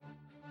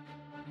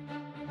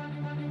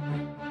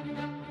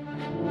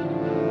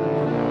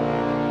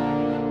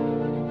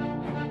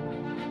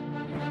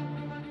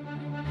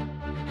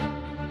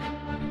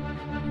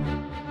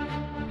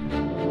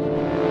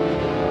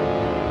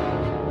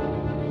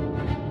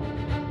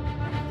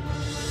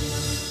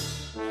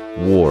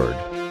Ward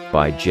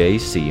by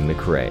J.C.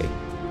 McRae.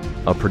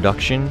 A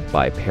production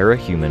by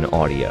Parahuman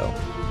Audio.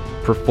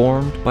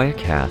 Performed by a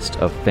cast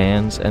of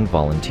fans and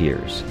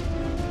volunteers.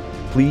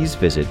 Please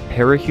visit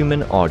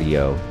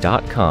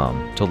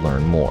parahumanaudio.com to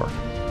learn more.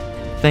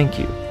 Thank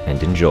you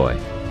and enjoy.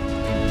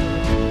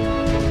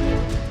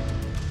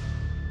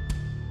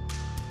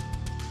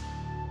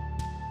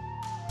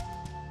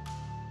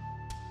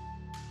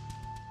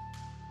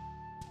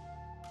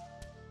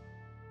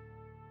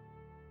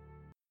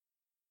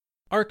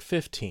 Arc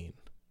 15.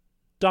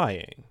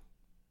 Dying.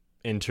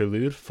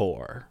 Interlude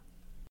 4.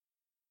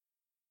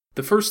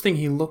 The first thing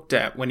he looked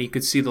at when he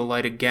could see the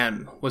light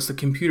again was the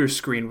computer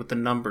screen with the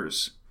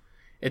numbers.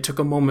 It took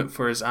a moment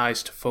for his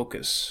eyes to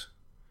focus.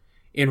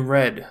 In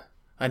red,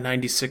 a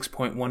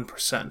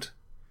 96.1%.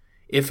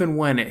 If and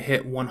when it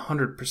hit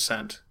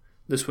 100%,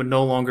 this would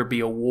no longer be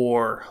a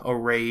war, a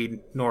raid,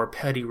 nor a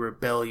petty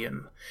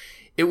rebellion.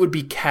 It would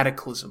be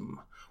cataclysm,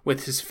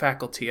 with his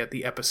faculty at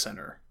the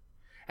epicenter.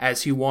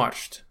 As he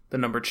watched, the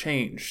number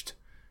changed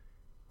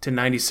to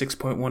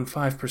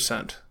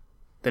 96.15%,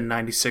 then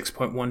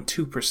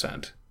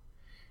 96.12%.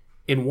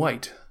 In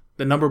white,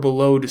 the number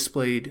below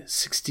displayed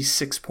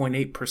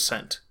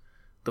 66.8%,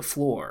 the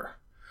floor.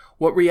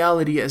 What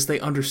reality as they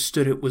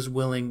understood it was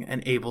willing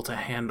and able to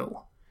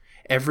handle.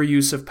 Every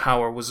use of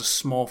power was a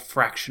small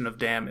fraction of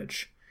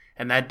damage,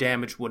 and that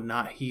damage would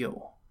not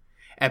heal.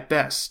 At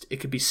best, it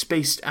could be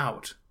spaced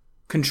out,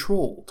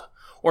 controlled,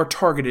 or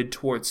targeted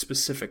towards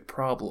specific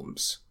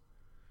problems.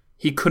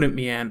 He couldn't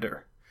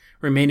meander.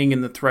 Remaining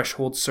in the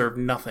threshold served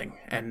nothing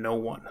and no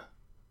one.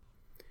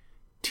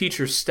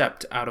 Teacher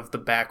stepped out of the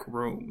back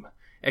room,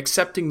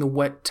 accepting the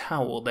wet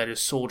towel that his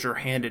soldier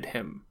handed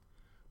him,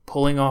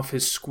 pulling off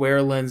his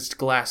square-lensed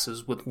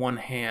glasses with one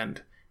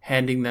hand,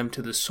 handing them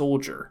to the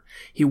soldier.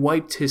 He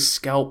wiped his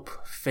scalp,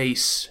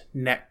 face,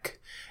 neck,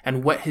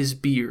 and wet his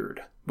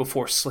beard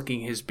before slicking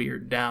his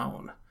beard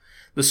down.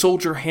 The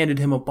soldier handed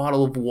him a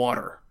bottle of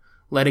water,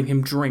 letting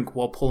him drink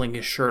while pulling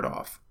his shirt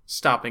off,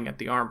 stopping at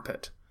the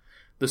armpit.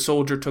 The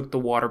soldier took the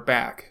water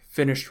back,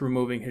 finished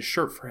removing his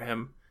shirt for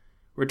him,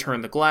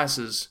 returned the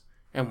glasses,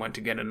 and went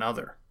to get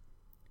another.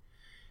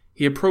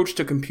 He approached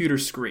a computer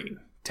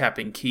screen,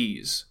 tapping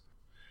keys.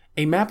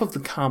 A map of the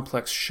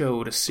complex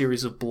showed a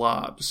series of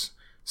blobs,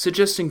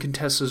 suggesting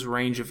Contessa's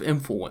range of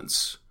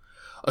influence,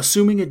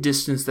 assuming a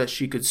distance that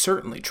she could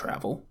certainly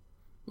travel,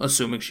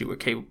 assuming she were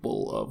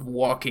capable of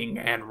walking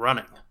and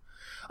running.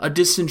 A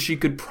distance she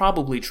could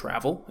probably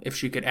travel if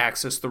she could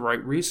access the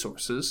right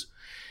resources,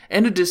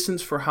 and a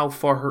distance for how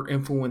far her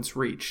influence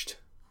reached.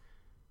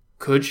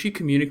 Could she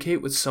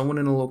communicate with someone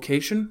in a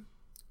location?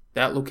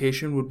 That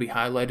location would be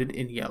highlighted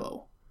in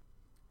yellow.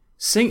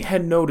 Saint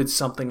had noted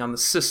something on the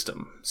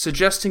system,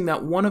 suggesting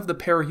that one of the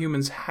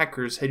Parahuman's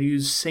hackers had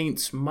used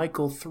Saint's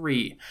Michael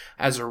 3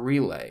 as a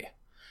relay.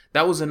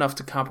 That was enough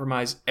to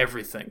compromise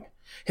everything.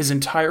 His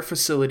entire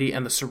facility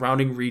and the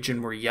surrounding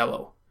region were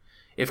yellow.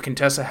 If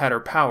Contessa had her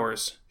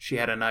powers, she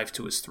had a knife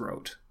to his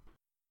throat.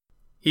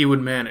 He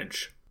would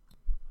manage.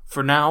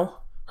 For now,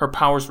 her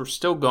powers were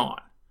still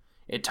gone.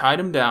 It tied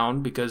him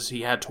down because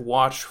he had to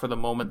watch for the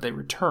moment they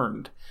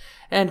returned,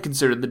 and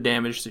considered the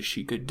damage that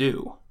she could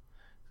do,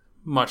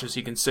 much as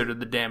he considered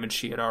the damage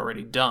she had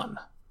already done.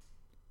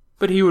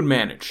 But he would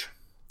manage.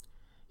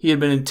 He had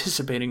been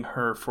anticipating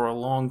her for a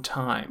long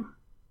time.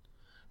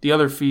 The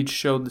other feeds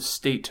showed the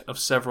state of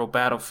several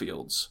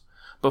battlefields,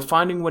 but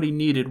finding what he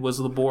needed was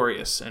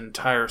laborious and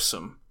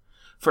tiresome.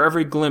 For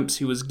every glimpse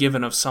he was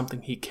given of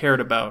something he cared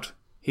about,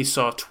 he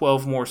saw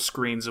 12 more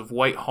screens of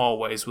white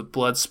hallways with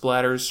blood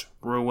splatters,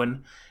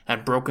 ruin,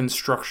 and broken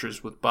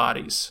structures with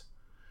bodies.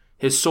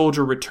 His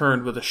soldier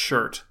returned with a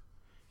shirt.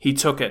 He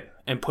took it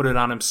and put it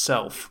on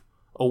himself,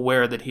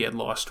 aware that he had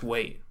lost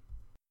weight.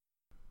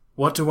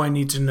 "What do I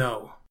need to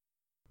know?"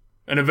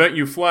 "An event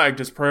you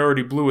flagged as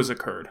Priority Blue has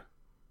occurred,"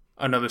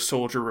 another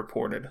soldier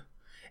reported.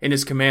 In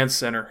his command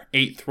center,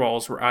 8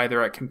 thralls were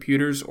either at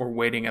computers or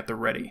waiting at the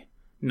ready.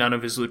 None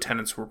of his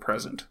lieutenants were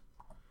present.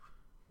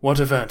 "What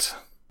event?"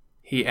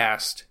 he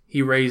asked.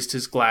 He raised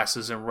his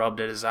glasses and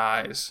rubbed at his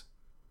eyes.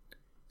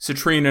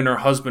 Citrine and her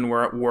husband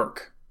were at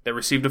work. They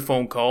received a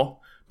phone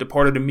call,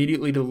 departed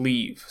immediately to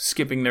leave,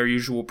 skipping their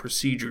usual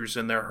procedures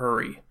in their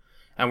hurry,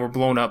 and were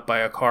blown up by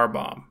a car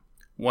bomb.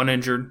 1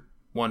 injured,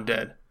 1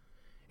 dead.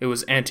 It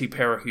was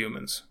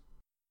anti-parahumans.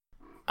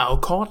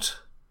 "Alcott?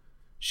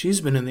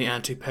 She's been in the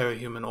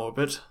anti-parahuman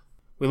orbit.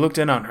 We looked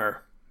in on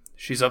her.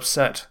 She's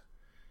upset.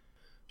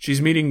 She's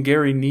meeting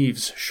Gary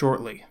Neves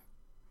shortly."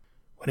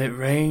 "When it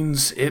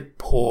rains, it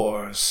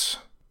pours,"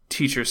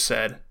 Teacher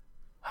said.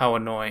 How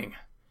annoying.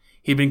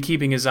 He'd been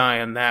keeping his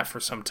eye on that for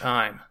some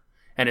time,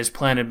 and his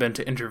plan had been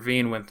to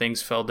intervene when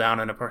things fell down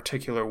in a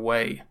particular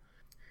way.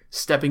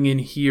 Stepping in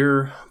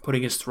here,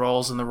 putting his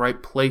thralls in the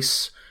right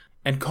place,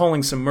 and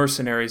calling some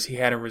mercenaries he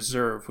had in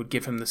reserve would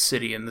give him the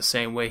city in the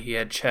same way he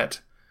had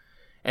Chet.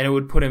 And it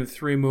would put him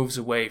 3 moves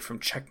away from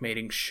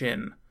checkmating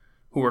Shin,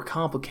 who were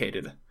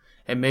complicated,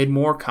 and made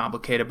more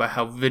complicated by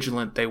how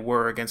vigilant they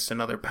were against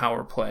another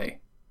power play.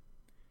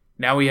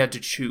 Now he had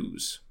to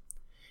choose.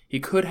 He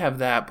could have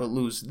that but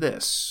lose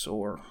this,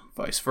 or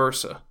vice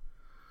versa.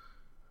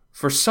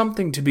 For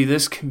something to be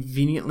this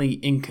conveniently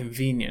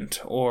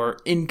inconvenient, or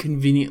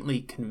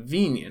inconveniently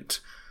convenient,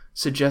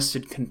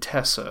 suggested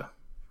Contessa.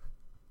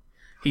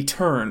 He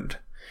turned,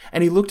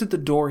 and he looked at the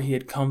door he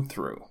had come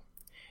through.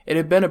 It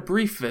had been a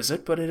brief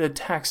visit, but it had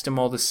taxed him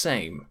all the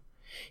same.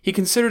 He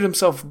considered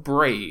himself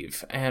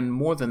brave, and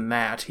more than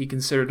that, he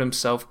considered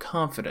himself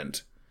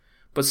confident.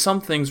 But some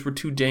things were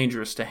too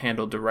dangerous to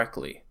handle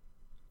directly.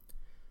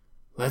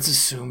 "Let's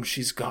assume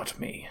she's got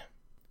me,"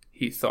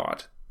 he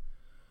thought.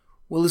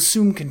 "We'll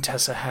assume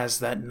Contessa has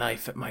that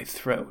knife at my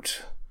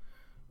throat.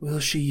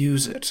 Will she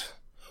use it?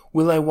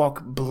 Will I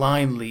walk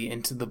blindly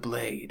into the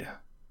blade?"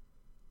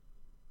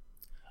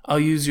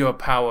 "I'll use your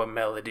power,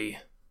 Melody."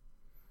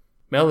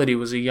 Melody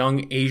was a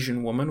young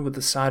Asian woman with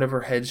the side of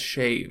her head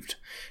shaved.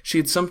 She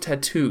had some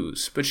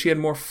tattoos, but she had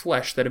more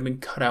flesh that had been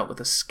cut out with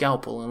a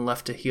scalpel and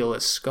left to heal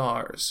as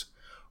scars.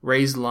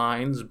 Raised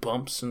lines,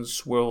 bumps, and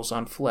swirls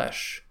on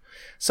flesh.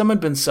 Some had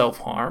been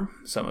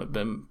self-harm, some had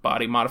been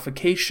body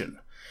modification.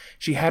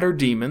 She had her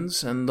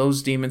demons, and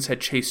those demons had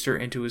chased her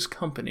into his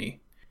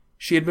company.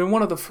 She had been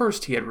one of the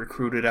first he had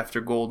recruited after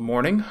Gold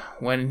Morning,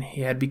 when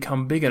he had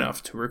become big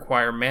enough to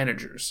require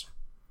managers.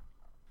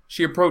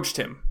 She approached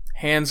him,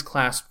 hands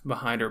clasped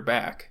behind her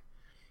back.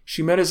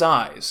 She met his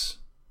eyes,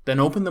 then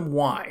opened them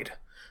wide,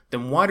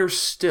 then wider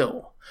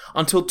still,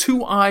 until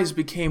two eyes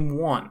became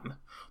one.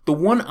 The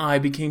one eye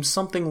became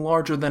something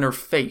larger than her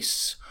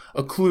face,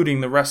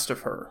 occluding the rest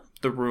of her,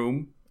 the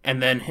room,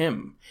 and then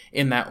him,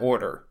 in that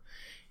order.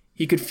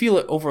 He could feel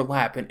it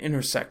overlap and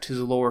intersect his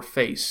lower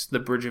face, the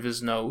bridge of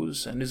his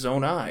nose, and his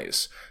own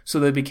eyes, so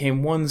they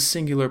became one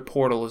singular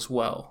portal as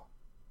well.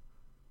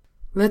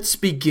 "Let's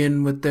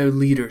begin with their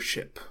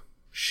leadership,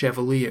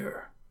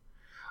 Chevalier.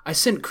 I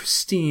sent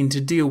Christine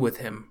to deal with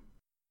him."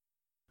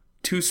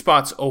 Two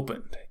spots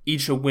opened,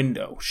 each a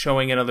window,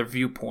 showing another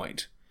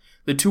viewpoint.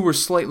 The two were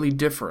slightly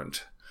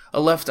different, a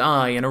left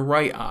eye and a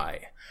right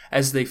eye.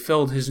 As they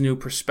filled his new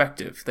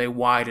perspective, they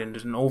widened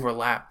and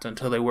overlapped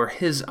until they were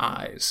his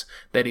eyes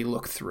that he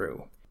looked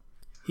through.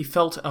 He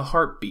felt a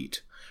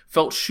heartbeat,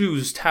 felt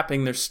shoes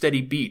tapping their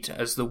steady beat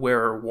as the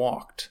wearer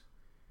walked.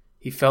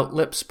 He felt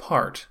lips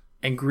part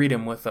and greet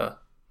him with a,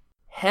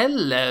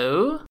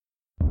 "Hello."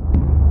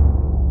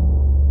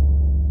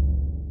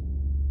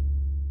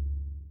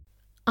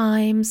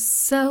 "I'm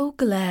so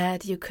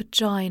glad you could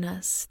join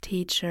us,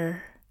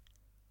 teacher."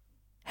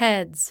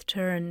 Heads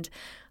turned,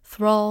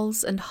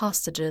 thralls and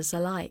hostages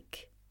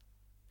alike.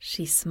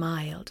 She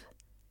smiled.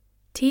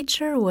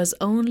 Teacher was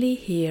only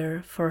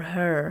here for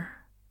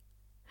her.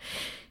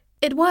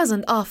 It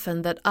wasn't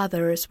often that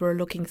others were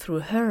looking through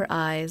her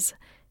eyes.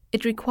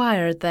 It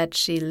required that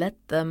she let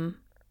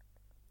them.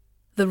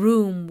 The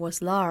room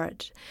was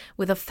large,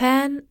 with a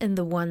fan in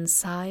the one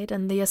side,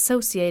 and the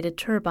associated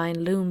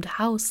turbine loomed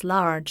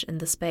house-large in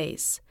the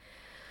space.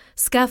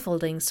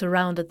 Scaffolding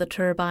surrounded the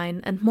turbine,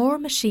 and more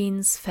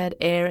machines fed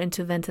air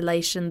into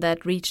ventilation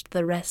that reached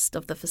the rest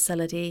of the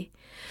facility.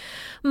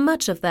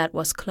 Much of that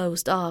was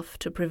closed off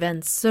to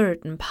prevent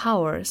certain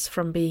powers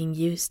from being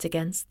used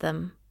against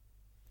them.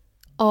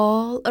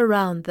 All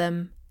around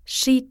them,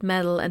 sheet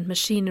metal and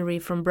machinery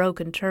from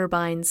broken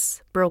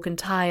turbines, broken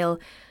tile,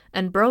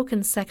 and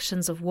broken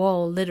sections of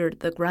wall littered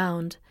the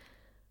ground.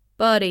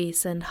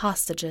 Bodies and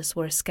hostages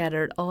were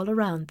scattered all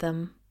around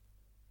them.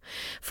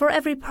 For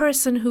every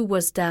person who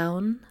was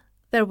down,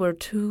 there were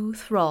 2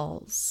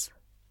 thralls.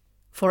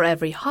 For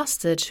every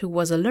hostage who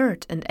was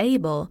alert and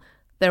able,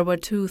 there were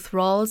 2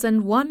 thralls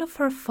and one of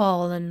her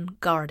fallen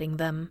guarding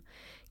them,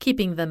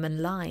 keeping them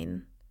in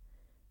line.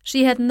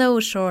 She had no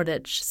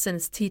shortage,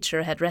 since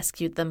Teacher had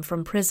rescued them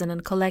from prison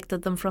and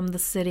collected them from the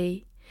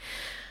city.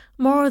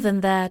 More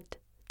than that,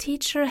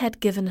 Teacher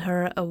had given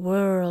her a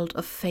world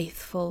of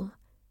faithful,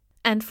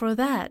 and for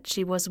that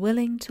she was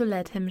willing to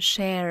let him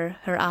share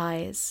her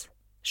eyes,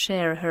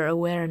 share her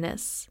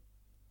awareness.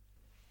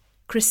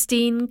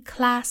 Christine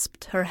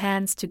clasped her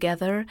hands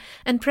together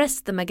and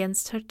pressed them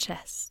against her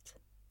chest.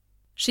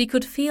 She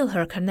could feel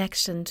her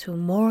connection to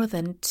more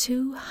than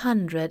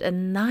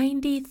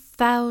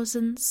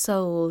 290,000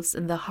 souls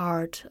in the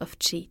heart of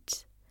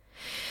Cheat.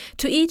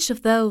 To each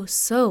of those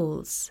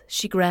souls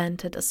she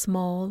granted a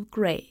small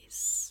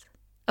grace.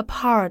 A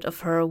part of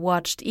her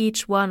watched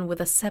each one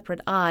with a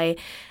separate eye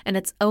and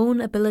its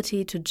own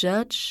ability to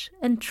judge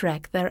and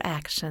track their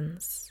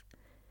actions.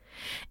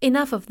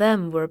 Enough of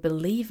them were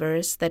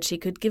believers that she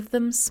could give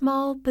them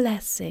small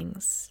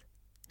blessings.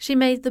 She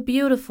made the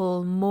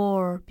beautiful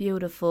more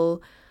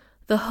beautiful,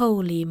 the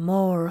holy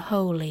more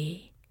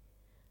holy.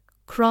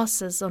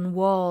 Crosses on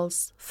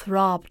walls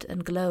throbbed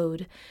and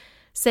glowed.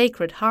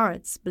 Sacred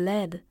hearts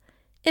bled.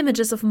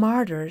 Images of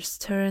martyrs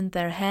turned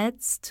their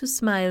heads to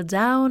smile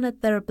down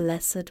at their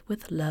blessed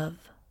with love.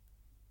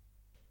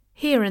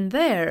 Here and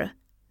there,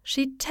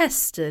 she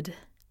tested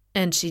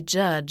and she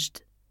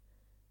judged.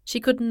 She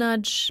could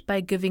nudge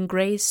by giving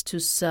grace to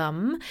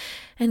some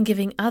and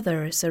giving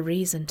others a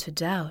reason to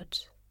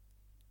doubt.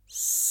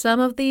 Some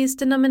of these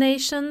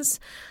denominations?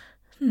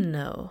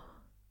 No.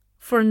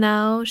 For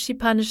now she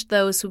punished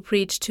those who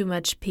preached too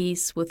much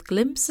peace with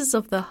glimpses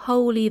of the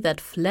holy that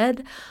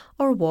fled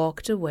or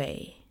walked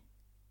away.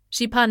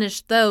 She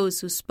punished those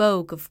who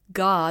spoke of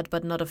God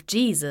but not of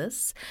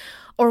Jesus,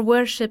 or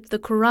worshipped the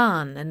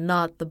Quran and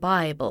not the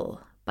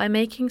Bible, by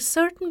making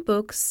certain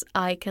books,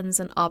 icons,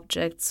 and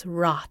objects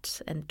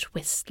rot and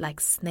twist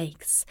like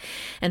snakes,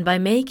 and by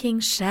making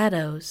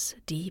shadows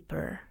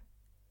deeper.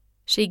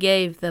 She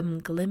gave them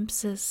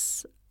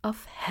glimpses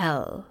of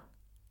hell.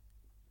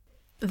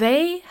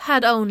 They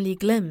had only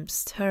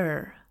glimpsed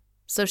her,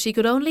 so she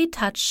could only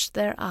touch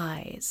their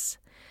eyes.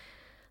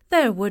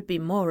 There would be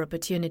more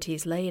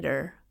opportunities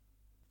later.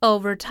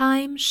 Over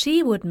time,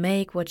 she would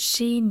make what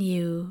she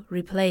knew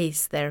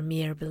replace their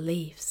mere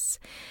beliefs,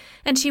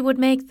 and she would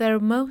make their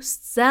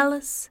most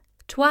zealous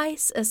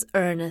twice as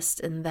earnest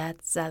in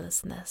that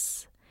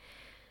zealousness.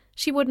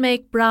 She would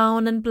make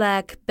brown and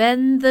black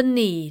bend the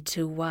knee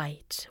to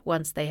white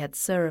once they had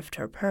served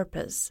her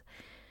purpose.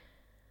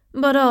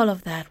 But all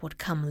of that would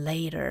come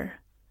later.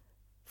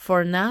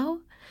 For now,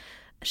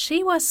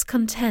 she was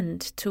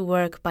content to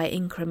work by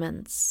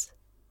increments,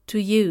 to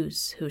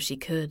use who she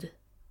could.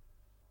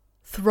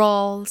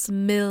 Thralls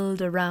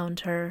milled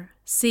around her,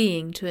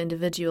 seeing to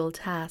individual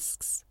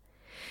tasks.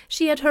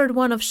 She had heard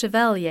one of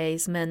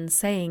Chevalier's men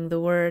saying the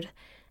word,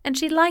 and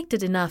she liked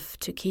it enough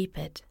to keep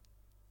it.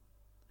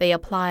 They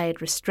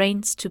applied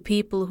restraints to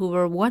people who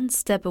were one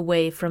step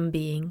away from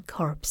being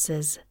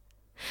corpses.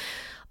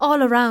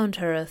 All around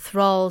her,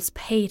 thralls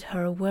paid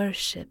her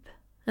worship,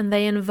 and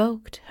they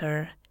invoked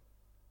her.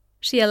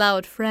 She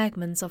allowed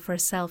fragments of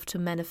herself to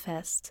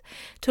manifest,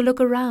 to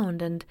look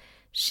around, and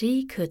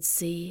she could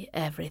see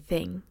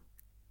everything.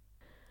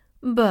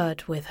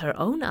 But with her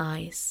own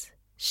eyes,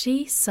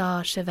 she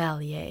saw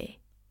Chevalier.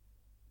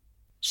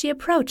 She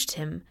approached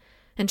him,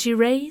 and she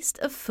raised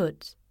a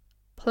foot,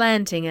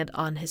 planting it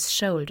on his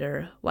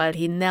shoulder while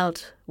he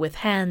knelt with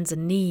hands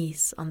and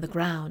knees on the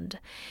ground.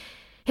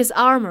 His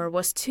armor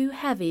was too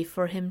heavy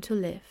for him to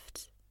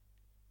lift.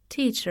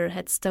 Teacher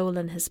had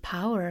stolen his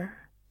power.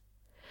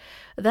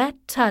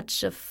 That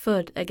touch of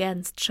foot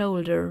against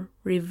shoulder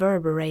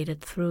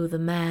reverberated through the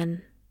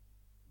man.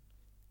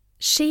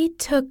 She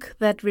took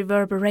that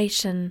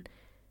reverberation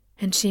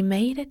and she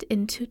made it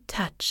into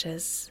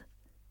touches,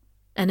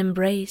 an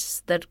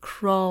embrace that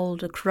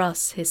crawled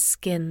across his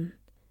skin.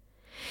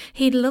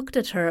 He'd looked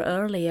at her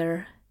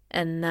earlier,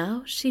 and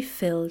now she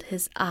filled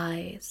his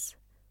eyes.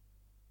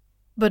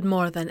 But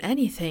more than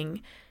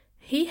anything,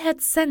 he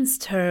had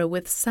sensed her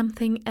with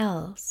something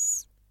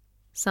else,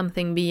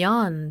 something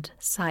beyond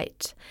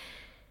sight.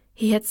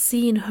 He had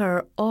seen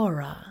her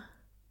aura,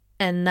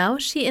 and now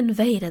she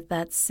invaded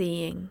that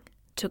seeing,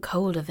 took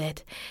hold of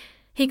it.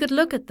 He could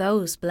look at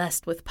those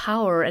blessed with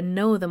power and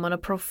know them on a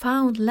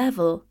profound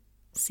level,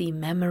 see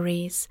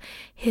memories,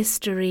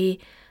 history,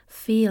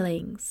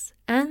 feelings,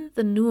 and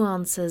the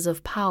nuances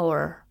of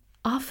power,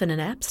 often in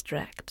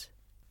abstract.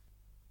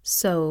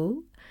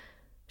 So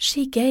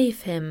she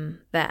gave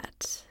him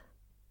that.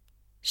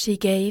 She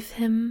gave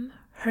him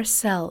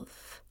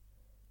herself.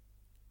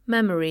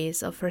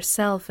 Memories of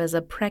herself as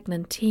a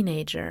pregnant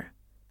teenager,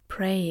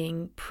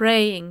 praying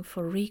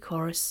for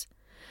recourse.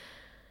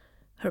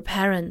 Her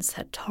parents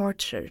had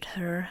tortured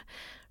her.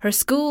 Her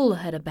school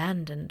had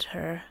abandoned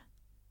her.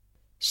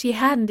 She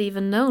hadn't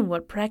even known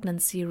what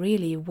pregnancy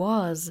really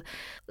was,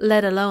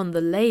 let alone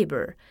the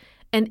labor,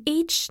 and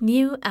each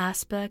new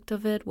aspect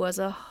of it was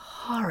a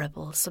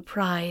horrible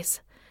surprise.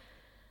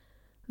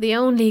 The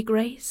only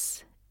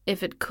grace,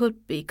 if it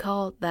could be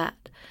called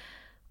that,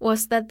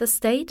 was that the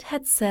state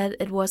had said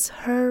it was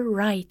her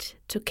right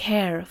to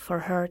care for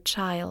her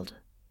child.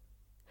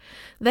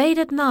 They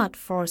did not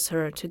force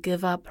her to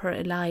give up her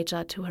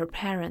Elijah to her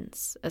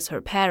parents, as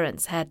her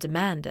parents had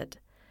demanded.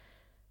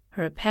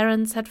 Her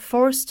parents had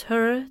forced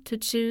her to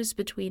choose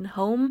between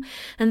home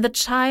and the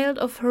child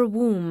of her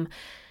womb,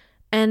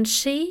 and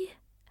she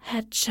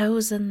had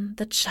chosen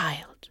the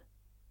child.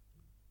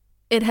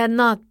 It had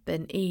not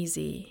been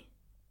easy.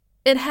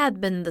 It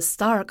had been the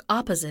stark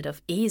opposite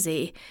of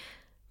easy,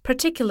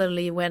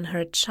 particularly when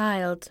her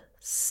child,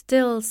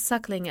 still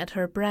suckling at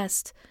her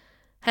breast,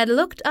 had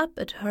looked up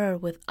at her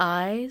with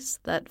eyes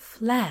that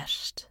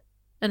flashed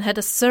and had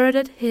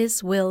asserted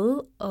his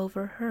will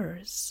over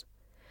hers.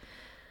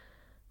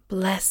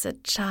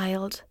 Blessed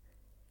child,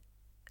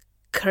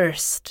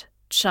 cursed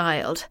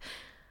child,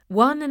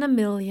 1 in a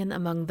million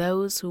among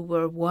those who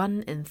were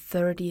 1 in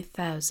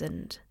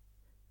 30,000.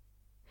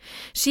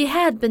 She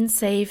had been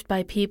saved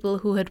by people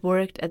who had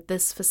worked at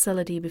this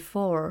facility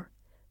before.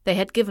 They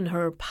had given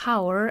her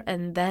power,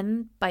 and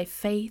then, by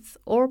faith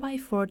or by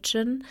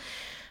fortune,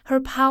 her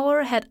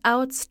power had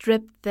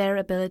outstripped their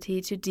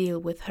ability to deal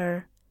with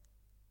her.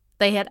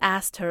 They had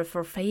asked her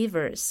for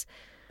favors,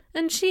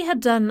 and she had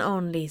done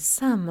only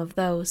some of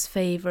those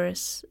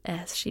favors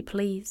as she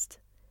pleased.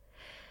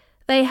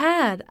 They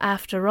had,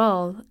 after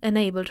all,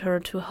 enabled her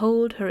to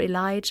hold her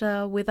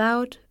Elijah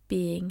without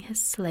being his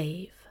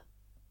slave.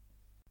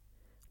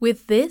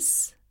 With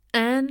this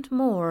and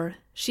more,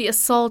 She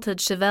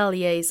assaulted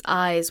Chevalier's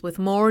eyes with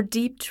more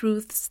deep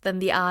truths than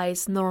the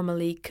eyes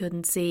normally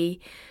couldn't see,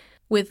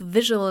 with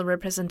visual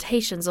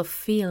representations of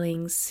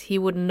feelings he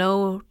would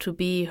know to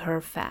be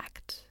her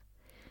fact.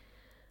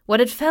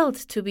 What it felt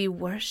to be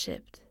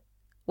worshipped,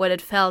 what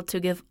it felt to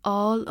give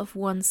all of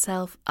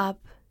oneself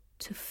up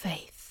to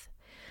faith,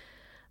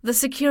 the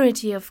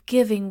security of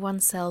giving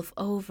oneself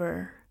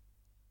over.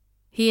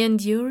 He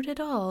endured it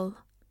all.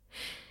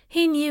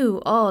 He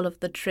knew all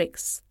of the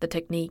tricks, the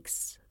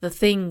techniques, the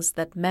things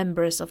that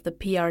members of the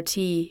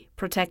PRT,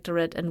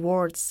 Protectorate and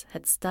wards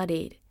had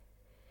studied.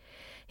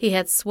 He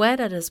had sweat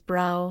at his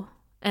brow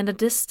and a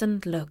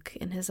distant look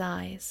in his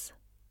eyes.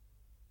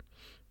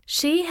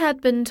 She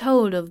had been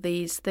told of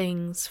these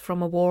things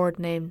from a ward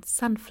named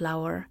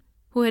Sunflower,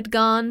 who had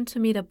gone to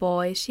meet a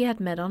boy she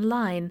had met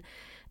online,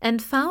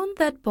 and found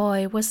that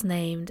boy was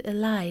named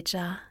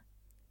Elijah.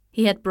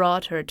 He had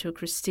brought her to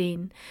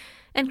Christine,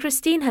 and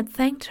Christine had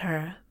thanked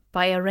her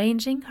by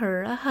arranging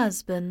her a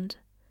husband.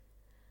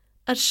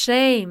 A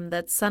shame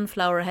that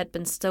Sunflower had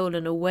been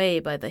stolen away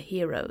by the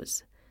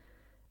heroes.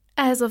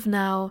 As of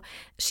now,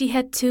 she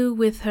had two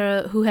with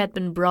her who had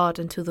been brought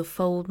into the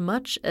fold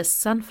much as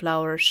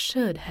Sunflower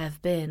should have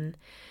been,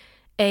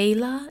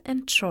 Ayla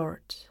and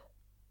Chort.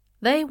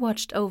 They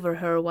watched over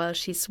her while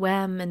she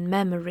swam in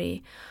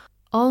memory,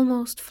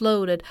 almost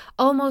floated,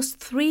 almost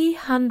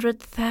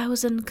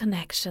 300,000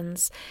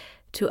 connections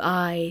to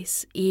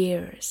eyes,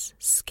 ears,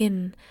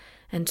 skin,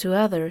 and to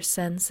other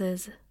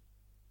senses.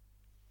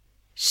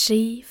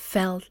 She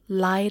felt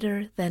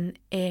lighter than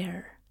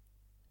air,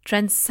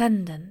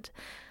 transcendent,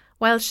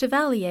 while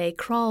Chevalier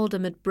crawled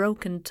amid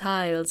broken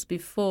tiles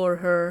before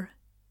her,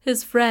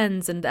 his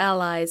friends and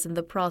allies in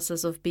the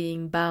process of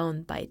being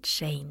bound by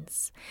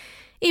chains,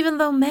 even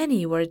though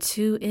many were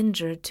too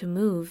injured to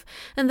move,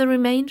 and the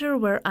remainder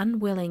were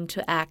unwilling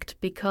to act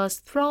because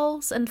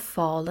thralls and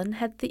fallen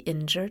had the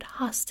injured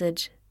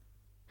hostage.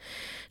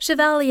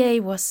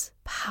 Chevalier was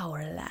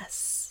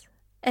powerless,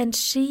 and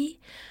she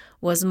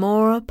was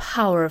more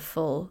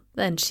powerful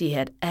than she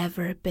had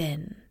ever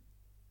been.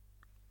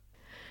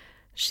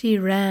 She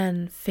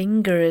ran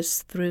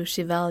fingers through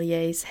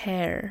Chevalier's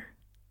hair,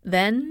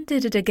 then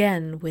did it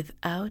again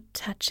without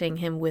touching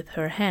him with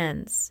her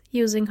hands,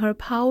 using her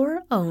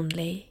power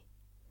only.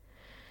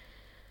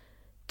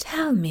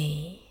 "Tell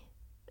me,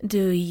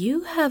 do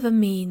you have a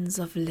means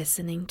of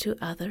listening to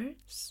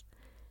others?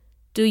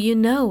 Do you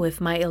know if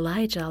my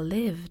Elijah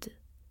lived?"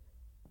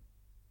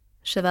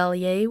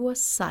 Chevalier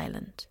was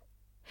silent.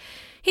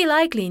 He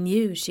likely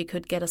knew she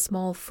could get a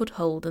small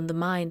foothold in the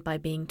mind by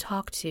being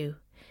talked to.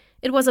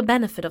 It was a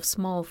benefit of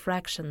small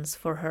fractions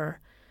for her,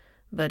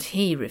 but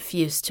he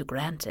refused to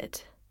grant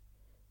it.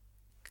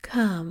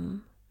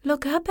 "Come,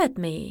 look up at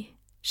me,"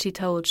 she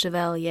told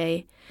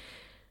Chevalier.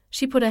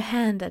 She put a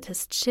hand at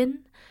his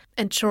chin,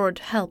 and Chort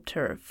helped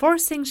her,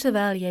 forcing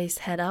Chevalier's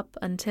head up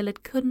until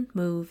it couldn't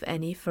move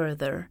any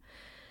further.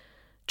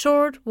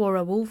 Chort wore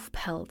a wolf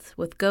pelt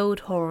with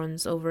goat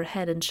horns over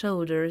head and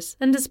shoulders,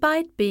 and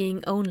despite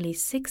being only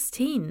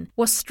 16,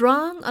 was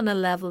strong on a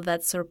level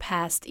that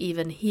surpassed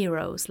even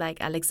heroes like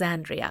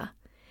Alexandria.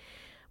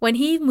 When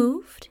he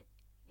moved,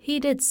 he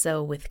did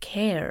so with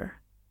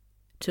care.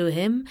 To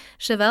him,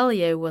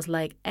 Chevalier was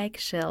like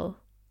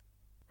eggshell.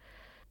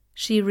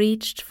 She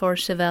reached for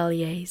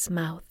Chevalier's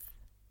mouth,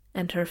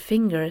 and her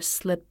fingers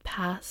slipped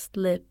past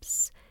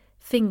lips,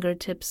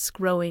 fingertips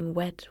growing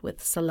wet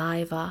with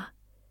saliva.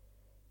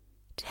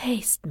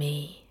 "Taste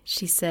me,"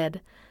 she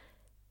said.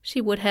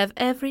 She would have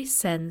every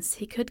sense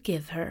he could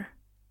give her.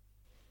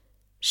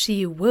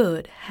 She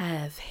would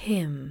have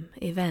him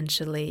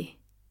eventually.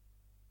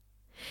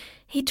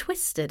 He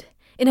twisted,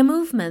 in a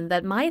movement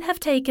that might have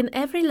taken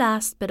every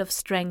last bit of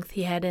strength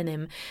he had in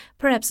him,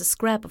 perhaps a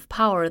scrap of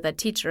power that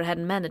teacher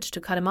hadn't managed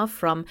to cut him off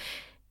from.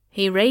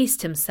 He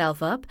raised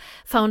himself up,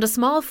 found a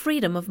small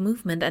freedom of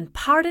movement, and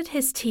parted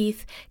his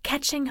teeth,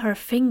 catching her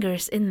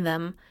fingers in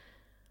them.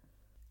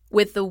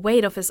 With the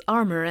weight of his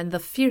armor and the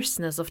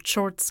fierceness of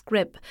Chort's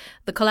grip,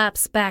 the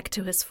collapse back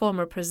to his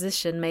former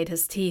position made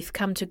his teeth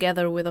come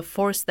together with a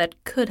force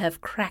that could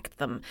have cracked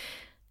them,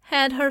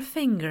 had her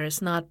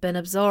fingers not been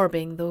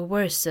absorbing the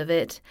worst of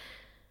it.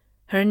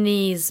 Her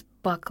knees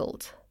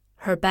buckled,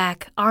 her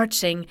back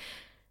arching,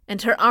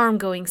 and her arm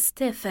going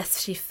stiff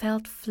as she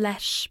felt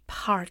flesh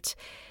part,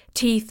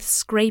 teeth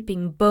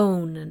scraping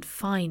bone and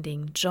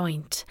finding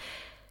joint.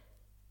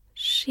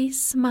 She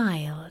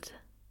smiled.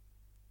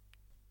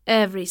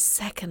 Every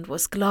second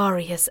was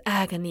glorious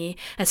agony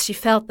as she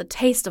felt the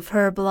taste of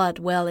her blood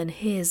well in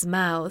his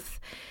mouth.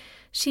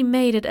 She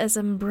made it as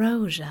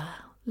ambrosia,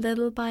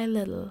 little by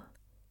little.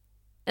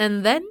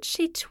 And then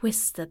she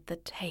twisted the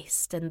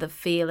taste and the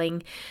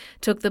feeling,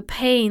 took the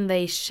pain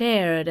they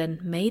shared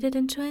and made it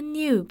into a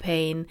new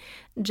pain,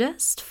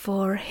 just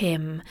for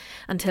him,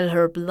 until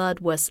her blood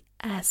was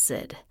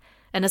acid.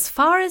 And as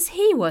far as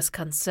he was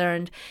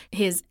concerned,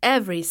 his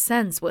every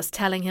sense was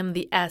telling him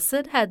the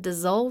acid had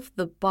dissolved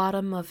the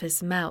bottom of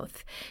his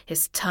mouth,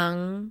 his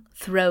tongue,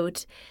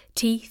 throat,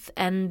 teeth,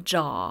 and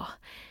jaw.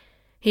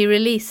 He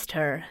released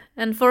her,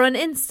 and for an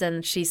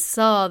instant she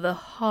saw the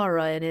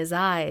horror in his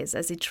eyes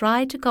as he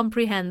tried to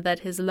comprehend that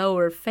his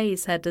lower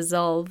face had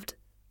dissolved.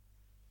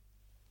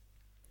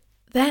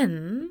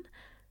 Then,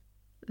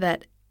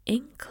 that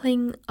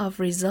inkling of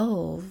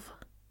resolve.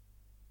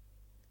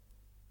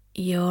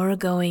 "You're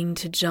going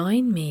to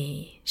join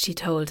me," she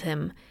told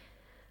him.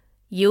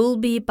 "You'll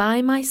be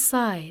by my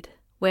side,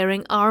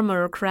 wearing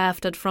armor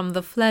crafted from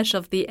the flesh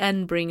of the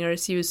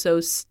Endbringers you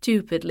so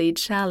stupidly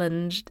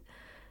challenged."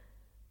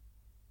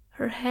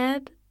 Her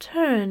head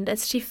turned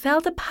as she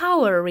felt a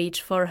power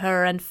reach for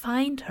her and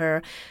find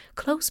her.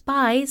 Close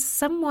by,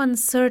 someone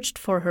searched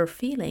for her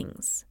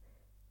feelings.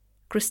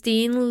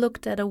 Christine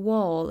looked at a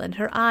wall, and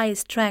her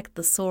eyes tracked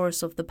the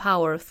source of the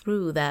power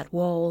through that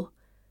wall.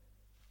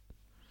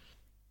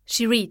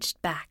 She reached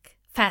back,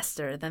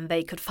 faster than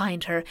they could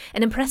find her,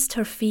 and impressed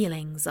her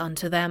feelings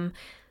onto them.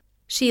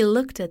 She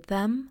looked at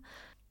them,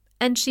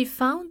 and she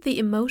found the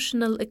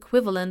emotional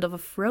equivalent of a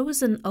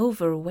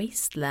frozen-over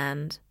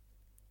wasteland.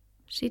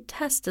 She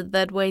tested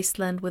that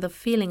wasteland with a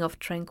feeling of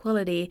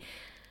tranquility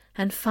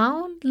and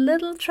found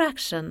little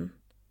traction.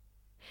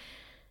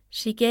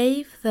 She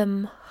gave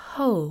them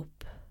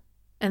hope,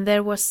 and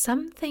there was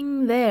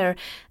something there,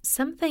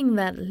 something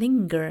that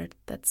lingered,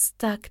 that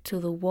stuck to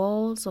the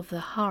walls of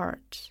the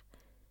heart.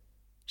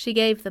 She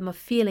gave them a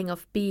feeling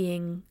of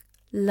being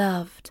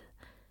loved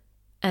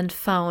and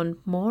found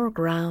more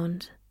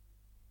ground.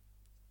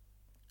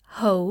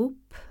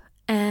 Hope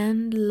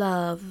and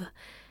love.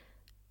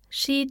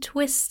 She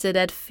twisted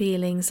at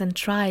feelings and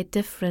tried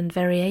different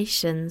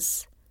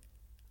variations.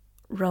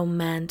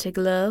 Romantic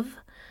love?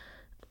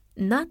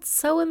 Not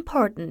so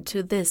important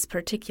to this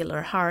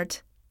particular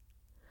heart.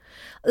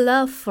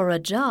 Love for a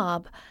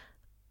job?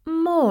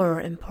 More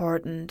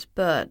important,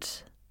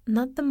 but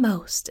not the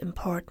most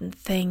important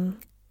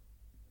thing.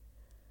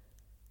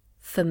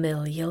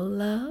 Familial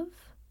love?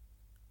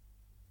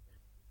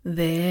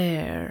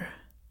 There.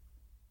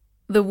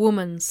 The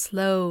woman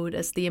slowed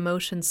as the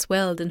emotion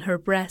swelled in her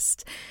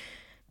breast.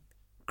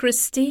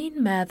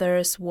 Christine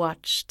Mathers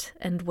watched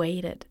and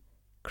waited,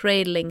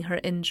 cradling her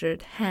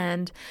injured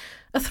hand.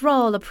 A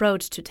thrall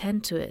approached to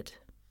tend to it.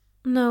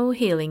 No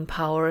healing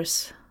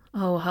powers.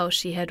 Oh, how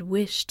she had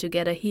wished to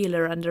get a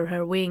healer under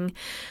her wing,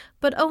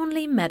 but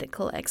only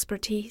medical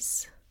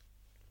expertise.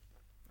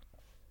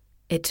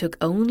 It took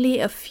only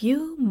a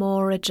few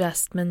more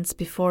adjustments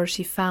before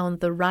she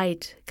found the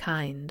right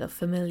kind of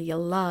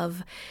familial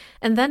love,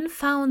 and then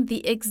found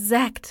the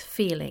exact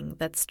feeling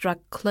that struck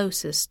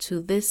closest to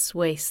this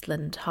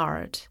wasteland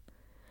heart.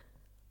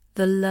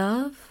 The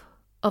love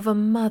of a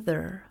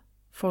mother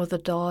for the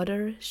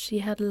daughter she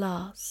had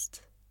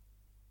lost,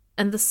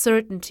 and the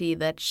certainty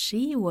that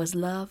she was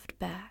loved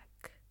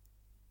back.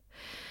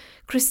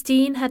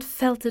 Christine had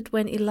felt it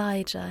when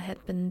Elijah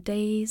had been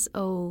days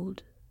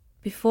old,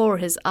 before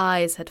his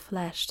eyes had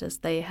flashed as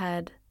they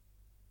had.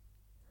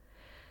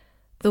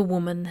 The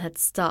woman had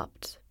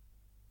stopped.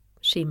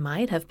 She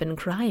might have been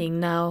crying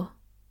now.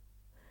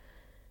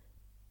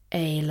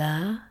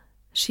 "Ayla,"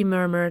 she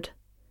murmured.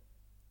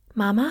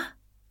 "Mama?"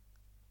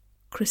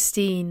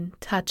 Christine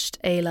touched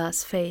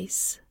Ayla's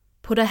face,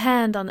 put a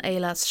hand on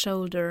Ayla's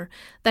shoulder,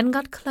 then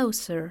got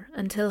closer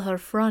until her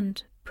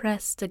front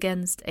pressed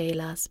against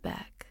Ayla's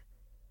back.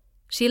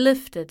 She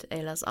lifted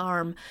Ayla's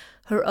arm,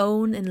 her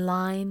own in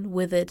line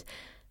with it,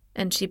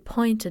 and she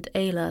pointed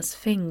Ayla's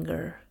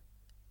finger.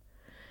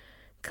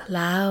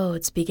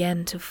 Clouds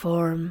began to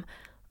form,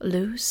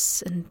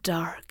 loose and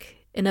dark,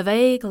 in a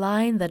vague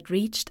line that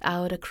reached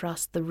out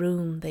across the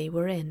room they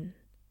were in.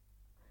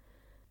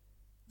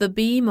 The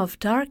beam of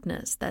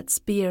darkness that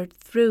speared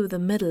through the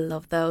middle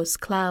of those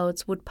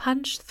clouds would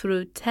punch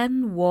through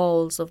 10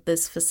 walls of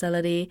this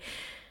facility.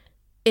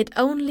 It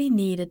only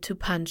needed to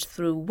punch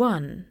through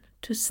one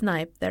to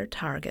snipe their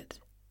target.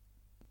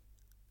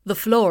 The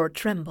floor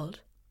trembled.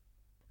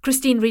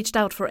 Christine reached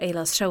out for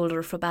Ayla's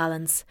shoulder for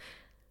balance.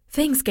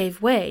 Things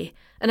gave way,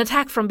 an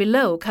attack from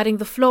below, cutting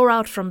the floor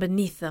out from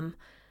beneath them.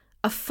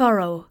 A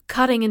furrow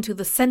cutting into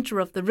the center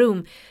of the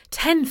room,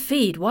 10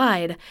 feet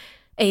wide.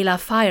 Ayla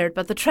fired,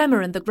 but the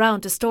tremor in the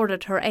ground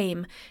distorted her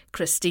aim.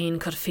 Christine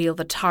could feel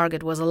the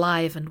target was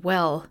alive and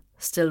well,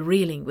 still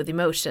reeling with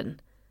emotion.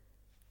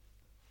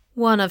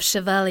 One of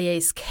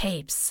Chevalier's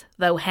capes,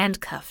 though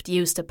handcuffed,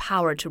 used a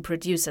power to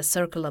produce a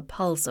circular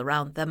pulse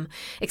around them,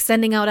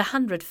 extending out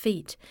 100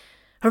 feet.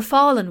 Her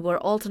fallen were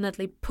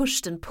alternately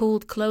pushed and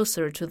pulled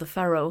closer to the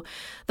furrow,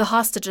 the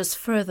hostages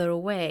further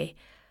away.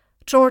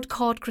 Jord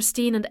caught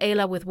Christine and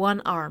Ayla with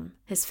one arm,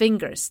 his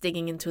fingers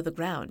digging into the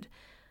ground.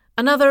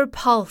 Another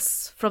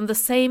pulse from the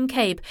same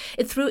cape.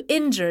 It threw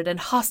injured and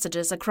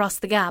hostages across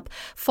the gap,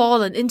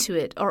 fallen into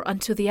it or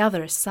onto the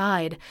other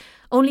side.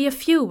 Only a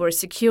few were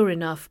secure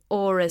enough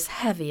or as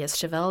heavy as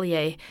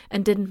Chevalier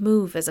and didn't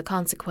move as a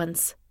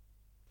consequence.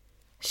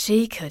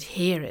 She could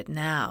hear it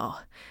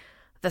now.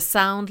 The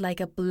sound like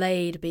a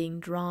blade being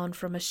drawn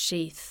from a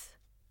sheath,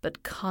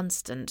 but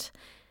constant.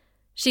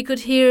 She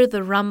could hear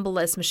the rumble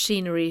as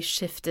machinery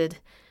shifted.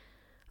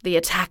 The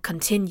attack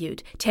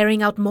continued,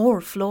 tearing out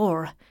more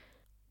floor.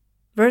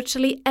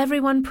 Virtually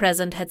everyone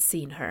present had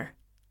seen her.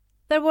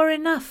 There were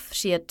enough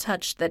she had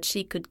touched that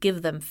she could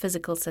give them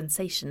physical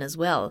sensation as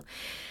well.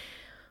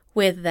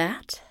 With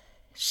that,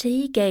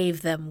 she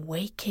gave them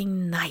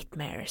waking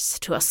nightmares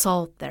to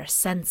assault their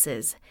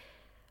senses.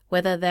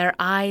 Whether their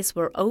eyes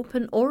were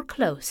open or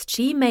closed,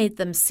 she made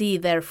them see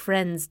their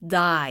friends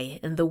die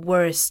in the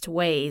worst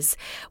ways,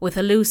 with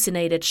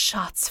hallucinated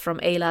shots from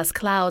Ayla's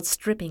cloud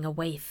stripping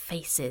away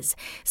faces,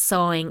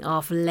 sawing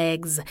off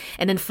legs,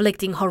 and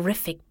inflicting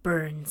horrific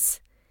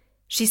burns.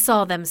 She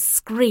saw them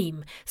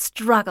scream,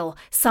 struggle,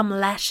 some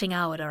lashing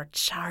out or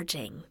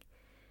charging.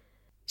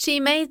 She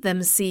made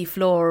them see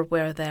floor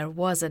where there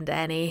wasn't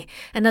any,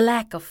 and a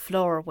lack of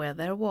floor where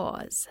there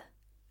was.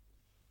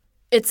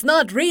 "It's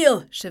not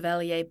real!"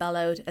 Chevalier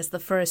bellowed as the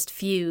first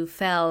few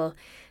fell.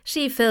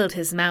 She filled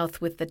his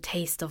mouth with the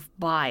taste of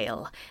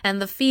bile, and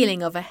the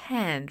feeling of a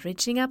hand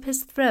reaching up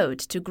his throat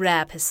to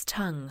grab his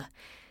tongue.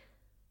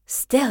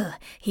 Still,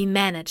 he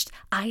managed,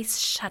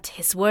 eyes shut,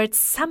 his words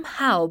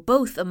somehow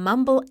both a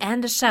mumble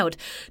and a shout.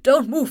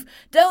 "Don't move!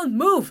 Don't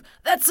move!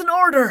 That's an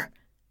order!"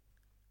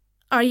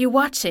 "Are you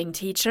watching,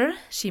 teacher?"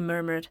 she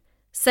murmured.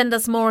 "Send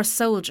us more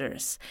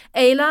soldiers.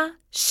 Ayla,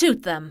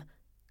 shoot them.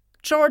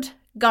 Jord,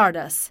 guard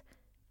us.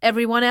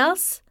 Everyone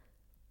else?"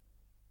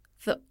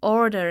 The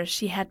order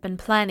she had been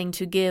planning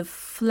to give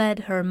fled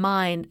her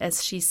mind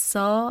as she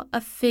saw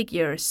a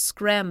figure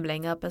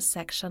scrambling up a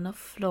section of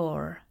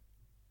floor.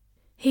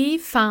 He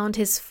found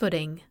his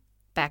footing,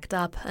 backed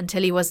up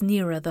until he was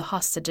nearer the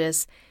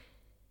hostages.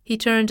 He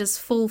turned his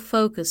full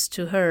focus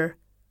to her,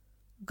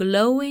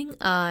 glowing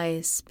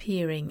eyes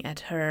peering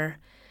at her,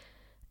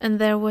 and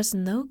there was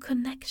no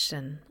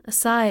connection,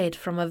 aside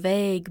from a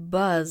vague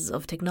buzz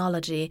of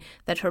technology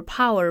that her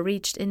power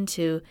reached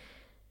into.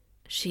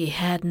 She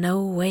had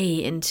no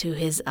way into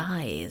his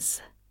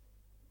eyes.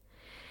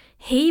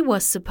 He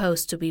was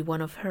supposed to be one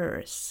of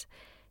hers.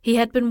 He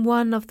had been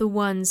one of the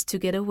ones to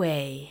get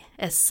away,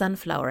 as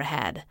Sunflower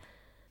had.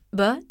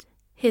 But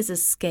his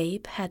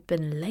escape had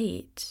been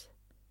late.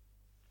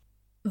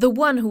 The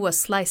one who was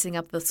slicing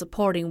up the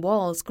supporting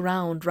walls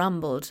ground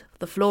rumbled,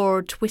 the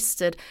floor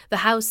twisted, the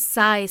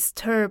house-sized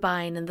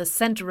turbine in the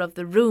center of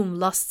the room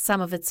lost some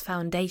of its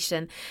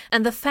foundation,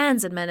 and the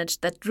fans it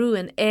managed that drew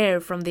in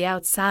air from the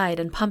outside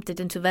and pumped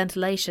it into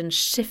ventilation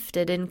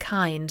shifted in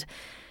kind.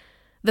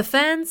 The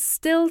fans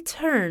still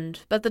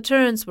turned, but the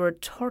turns were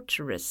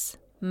torturous.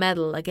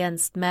 Metal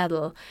against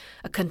metal,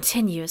 a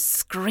continuous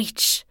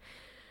screech.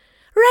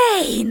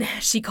 "Rain!"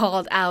 she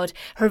called out,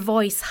 her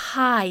voice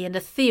high and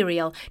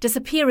ethereal,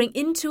 disappearing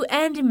into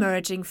and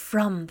emerging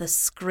from the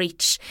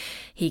screech.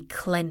 He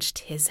clenched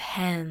his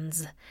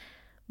hands.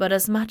 But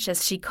as much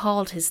as she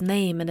called his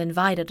name and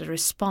invited a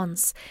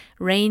response,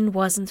 Rain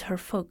wasn't her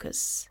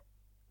focus.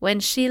 When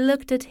she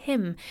looked at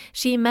him,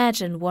 she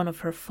imagined one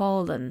of her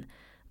fallen,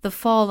 the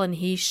fallen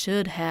he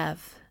should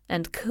have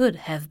and could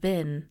have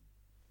been.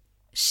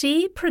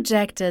 She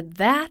projected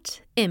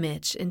that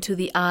image into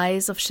the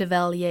eyes of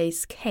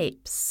Chevalier's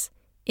capes,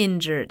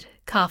 injured,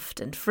 cuffed,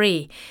 and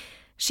free.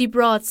 She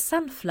brought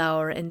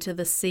Sunflower into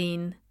the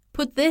scene,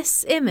 put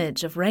this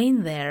image of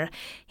Rain there,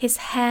 his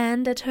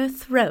hand at her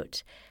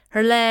throat,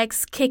 her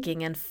legs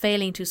kicking and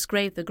failing to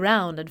scrape the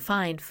ground and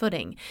find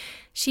footing.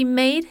 She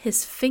made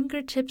his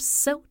fingertips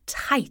so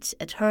tight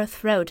at her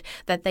throat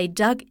that they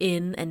dug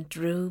in and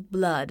drew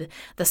blood,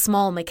 the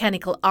small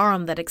mechanical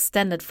arm that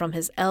extended from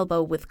his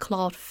elbow with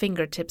clawed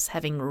fingertips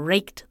having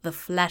raked the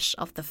flesh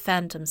of the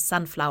phantom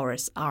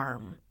Sunflower's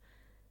arm.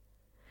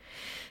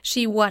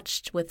 She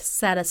watched with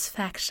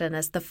satisfaction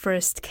as the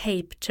first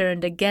cape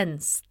turned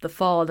against the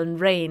fallen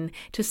Rain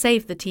to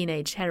save the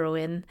teenage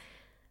heroine.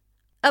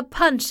 A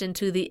punch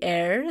into the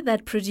air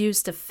that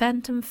produced a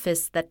phantom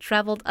fist that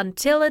traveled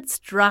until it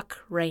struck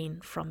Rain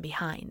from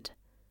behind.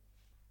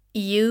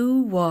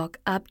 You walk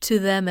up to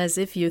them as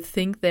if you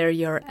think they're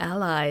your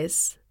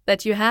allies,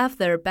 that you have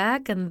their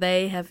back and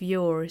they have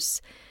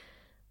yours.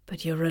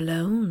 But you're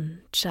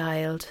alone,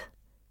 child.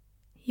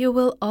 You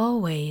will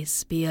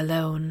always be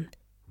alone,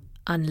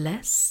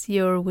 unless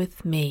you're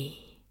with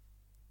me.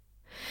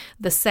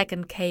 The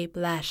second cape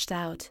lashed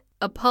out.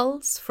 A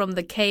pulse from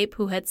the cape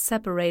who had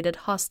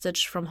separated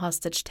hostage from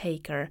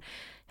hostage-taker,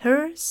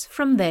 hers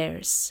from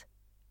theirs.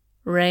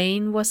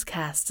 Rain was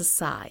cast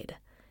aside.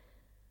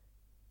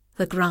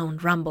 The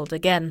ground rumbled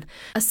again.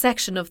 A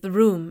section of the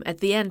room at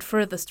the end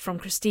furthest from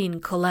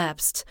Christine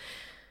collapsed.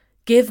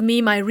 "Give me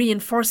my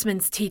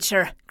reinforcements,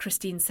 teacher,"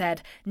 Christine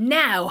said.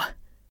 "Now!"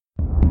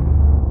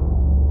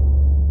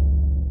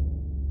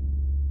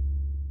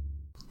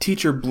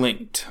 Teacher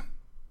blinked.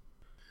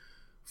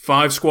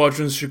 5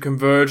 squadrons should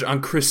converge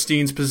on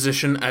Christine's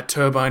position at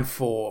Turbine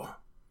 4.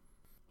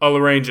 "I'll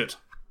arrange it,"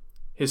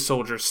 his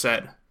soldiers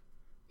said.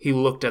 He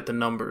looked at the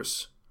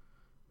numbers.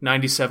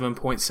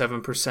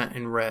 97.7%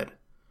 in red.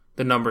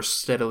 The number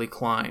steadily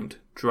climbed,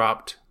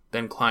 dropped,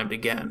 then climbed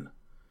again.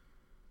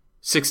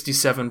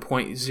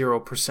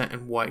 67.0%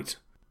 in white.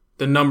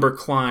 The number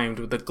climbed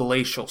with a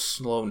glacial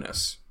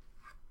slowness.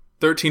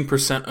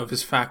 13% of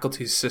his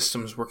faculty's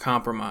systems were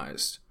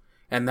compromised,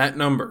 and that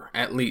number,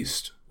 at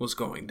least, was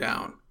going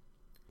down.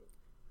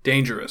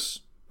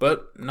 Dangerous,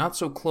 but not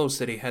so close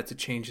that he had to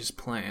change his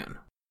plan.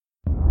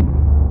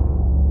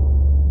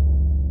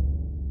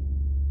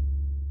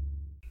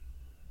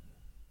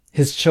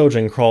 His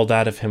children crawled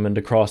out of him and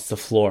across the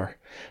floor,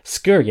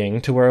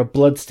 scurrying to where a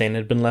bloodstain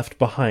had been left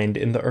behind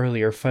in the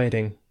earlier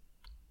fighting.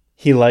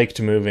 He liked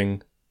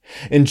moving,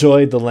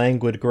 enjoyed the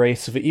languid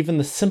grace of even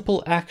the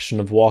simple action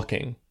of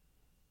walking.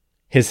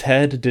 His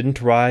head didn't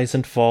rise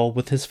and fall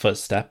with his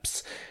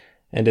footsteps,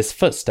 and his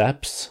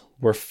footsteps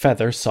were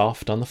feather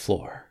soft on the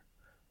floor,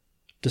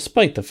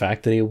 despite the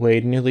fact that he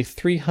weighed nearly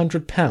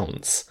 300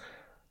 pounds,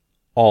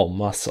 all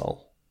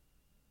muscle.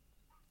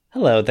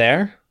 "Hello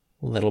there,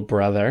 little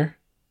brother,"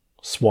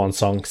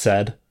 Swansong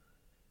said.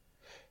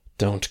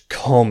 "Don't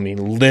call me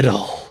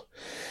little."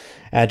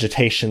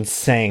 Agitation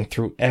sang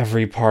through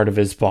every part of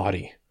his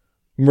body.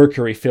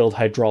 Mercury-filled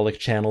hydraulic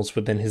channels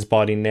within his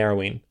body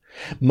narrowing,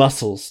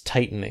 muscles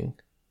tightening.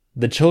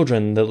 The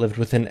children that lived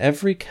within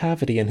every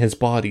cavity in his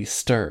body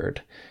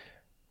stirred,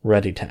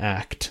 ready to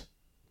act.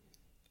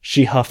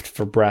 She huffed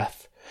for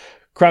breath,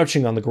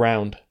 crouching on the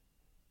ground.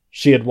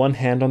 She had one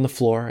hand on the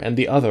floor and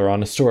the other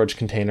on a storage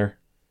container.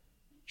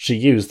 She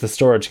used the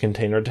storage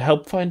container to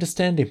help find a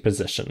standing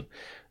position,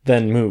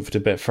 then moved a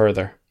bit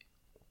further.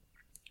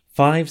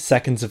 5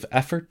 seconds of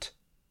effort,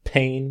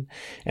 pain,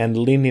 and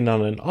leaning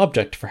on an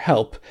object for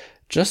help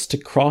just to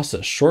cross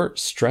a short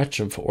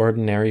stretch of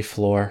ordinary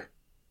floor.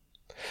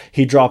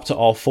 He dropped to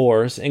all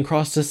fours and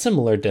crossed a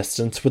similar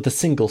distance with a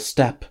single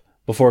step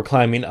before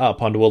climbing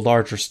up onto a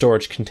larger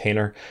storage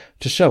container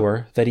to show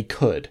her that he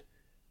could,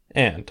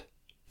 and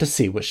to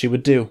see what she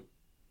would do.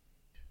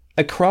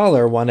 "A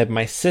crawler wanted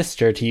my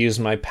sister to use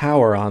my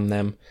power on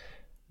them.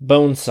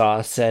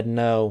 Bonesaw said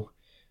no.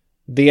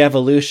 The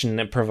evolution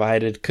it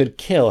provided could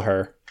kill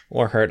her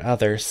or hurt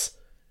others.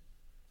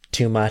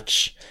 Too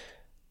much.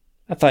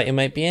 I thought you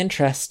might be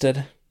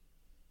interested."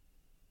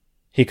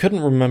 He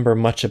couldn't remember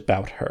much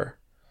about her.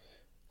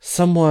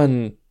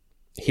 Someone,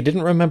 he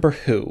didn't remember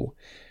who,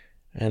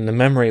 and the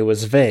memory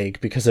was vague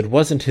because it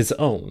wasn't his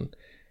own,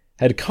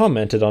 had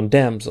commented on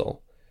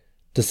Damsel,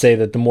 to say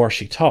that the more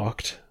she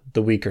talked,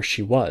 the weaker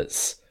she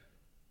was,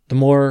 the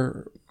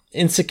more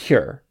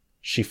insecure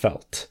she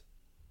felt.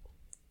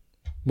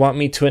 "Want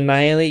me to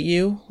annihilate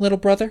you, little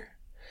brother?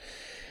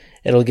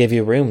 It'll give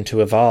you room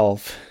to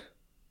evolve."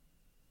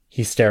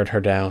 He stared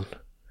her down.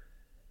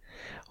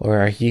 "Or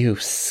are you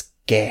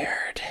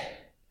scared?"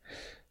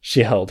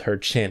 She held her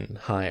chin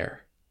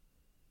higher.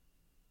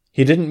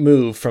 He didn't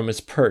move from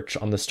his perch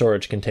on the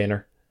storage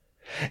container,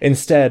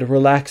 instead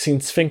relaxing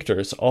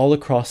sphincters all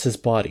across his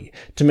body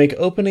to make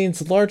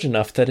openings large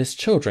enough that his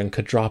children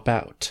could drop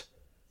out.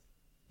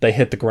 They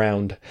hit the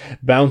ground,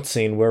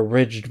 bouncing where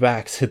ridged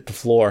backs hit the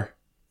floor,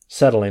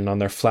 settling on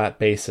their flat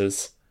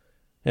bases,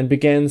 and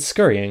began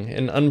scurrying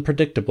in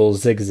unpredictable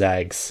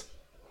zigzags.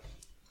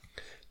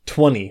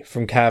 20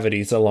 from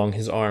cavities along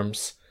his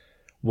arms,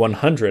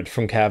 100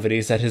 from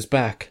cavities at his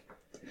back,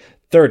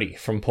 30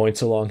 from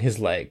points along his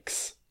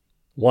legs,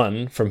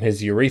 1 from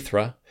his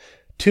urethra,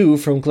 2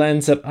 from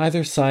glands at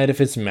either side of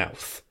his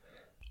mouth.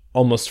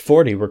 Almost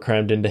 40 were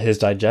crammed into his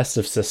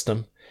digestive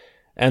system,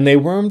 and they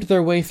wormed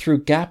their way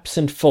through gaps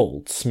and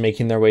folds,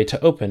 making their way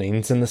to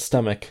openings in the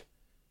stomach.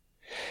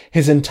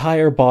 His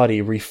entire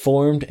body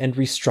reformed and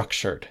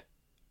restructured,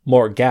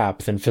 more gap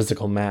than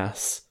physical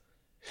mass.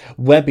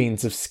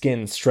 Webbings of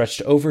skin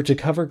stretched over to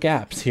cover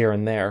gaps here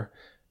and there,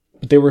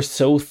 but they were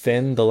so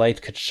thin the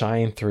light could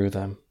shine through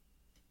them.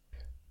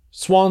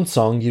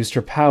 Swansong used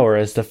her power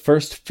as the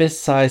first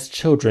fist-sized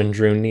children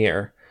drew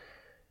near.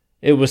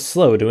 It was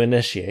slow to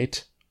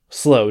initiate,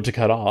 slow to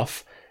cut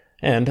off,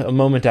 and, a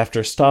moment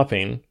after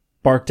stopping,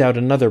 barked out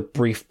another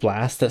brief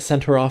blast that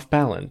sent her off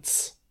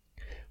balance.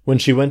 When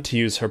she went to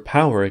use her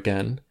power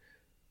again,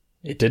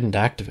 it didn't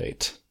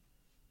activate.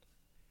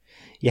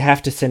 "You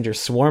have to send your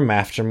swarm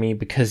after me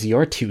because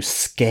you're too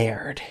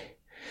scared.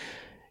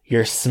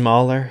 You're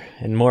smaller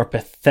and more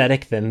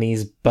pathetic than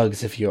these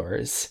bugs of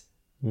yours,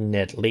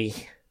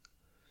 Nedley."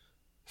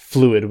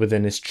 Fluid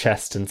within his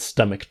chest and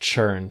stomach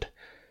churned.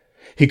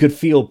 He could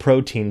feel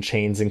protein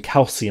chains and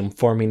calcium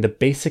forming the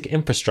basic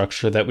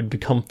infrastructure that would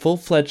become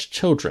full-fledged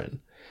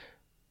children.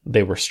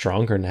 They were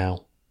stronger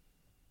now.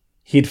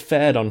 He'd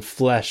fed on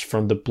flesh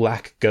from the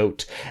black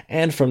goat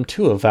and from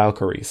 2 of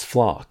Valkyrie's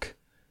flock.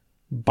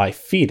 By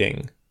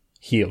feeding,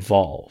 he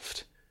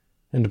evolved,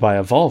 and by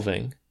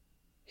evolving,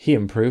 he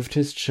improved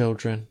his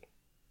children.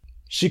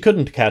 She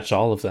couldn't catch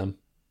all of them.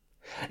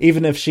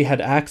 Even if she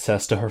had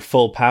access to her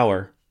full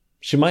power,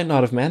 she might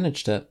not have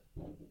managed it.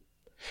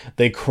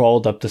 They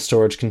crawled up the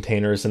storage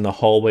containers in the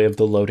hallway of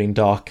the loading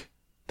dock,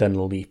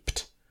 then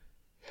leaped.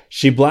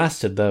 She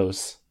blasted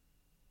those.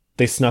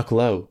 They snuck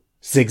low,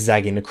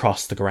 zigzagging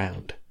across the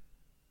ground.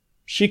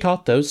 She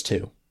caught those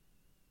too.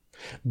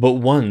 But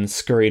one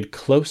scurried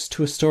close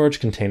to a storage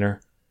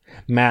container,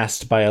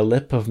 masked by a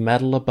lip of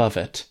metal above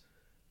it.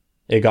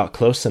 It got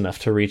close enough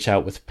to reach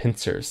out with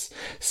pincers,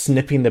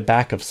 snipping the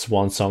back of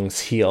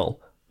Swansong's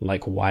heel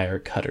like wire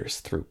cutters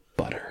through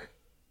butter.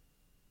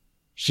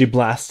 She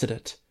blasted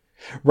it,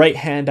 right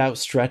hand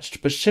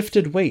outstretched but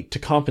shifted weight to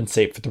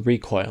compensate for the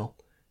recoil,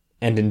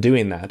 and in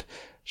doing that,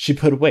 she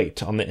put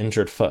weight on the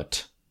injured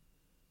foot.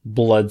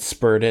 Blood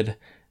spurted,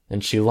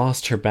 and she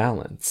lost her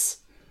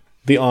balance,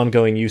 the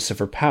ongoing use of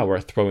her power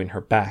throwing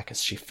her back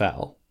as she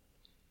fell.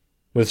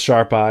 With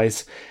sharp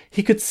eyes,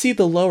 he could see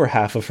the lower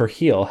half of her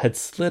heel had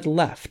slid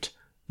left,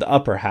 the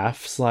upper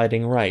half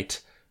sliding right,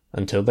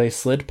 until they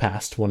slid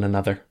past one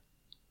another.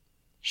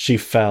 She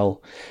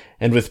fell,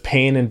 and with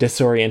pain and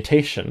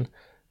disorientation,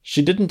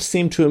 she didn't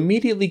seem to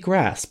immediately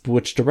grasp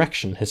which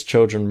direction his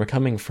children were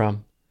coming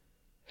from.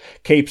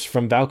 Capes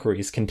from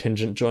Valkyrie's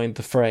contingent joined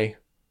the fray.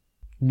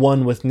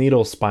 One with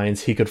needle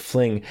spines he could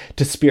fling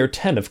to spear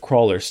 10 of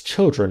Crawler's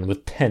children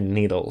with 10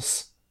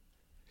 needles.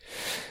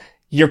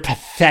 "You're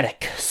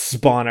pathetic,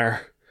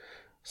 Spawner,"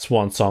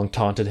 Swansong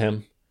taunted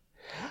him.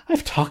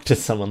 "I've talked to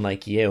someone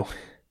like you.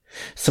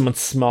 Someone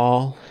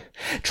small,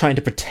 trying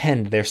to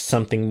pretend they're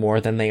something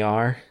more than they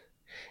are,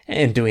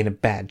 and doing a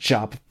bad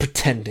job of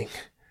pretending.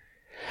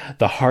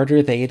 The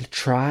harder they'd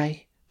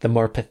try, the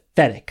more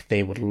pathetic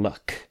they would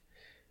look.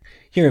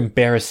 You're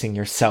embarrassing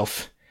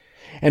yourself.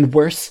 And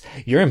worse,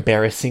 you're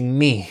embarrassing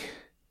me,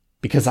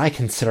 because I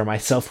consider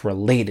myself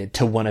related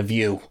to one of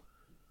you."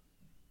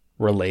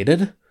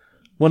 "Related?"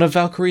 one of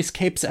Valkyrie's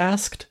capes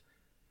asked.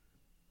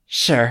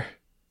 "Sure,"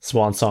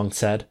 Swansong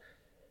said.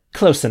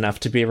 "Close enough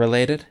to be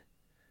related.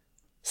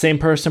 Same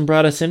person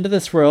brought us into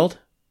this world,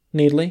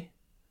 Needly.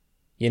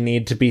 You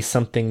need to be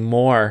something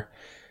more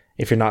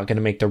if you're not going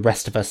to make the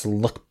rest of us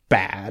look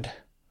bad."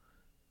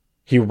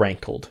 He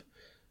rankled,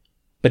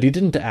 but he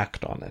didn't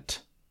act on it.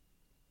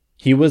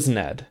 He was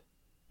Ned,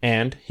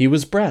 and he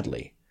was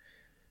Bradley.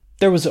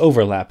 There was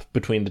overlap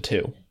between the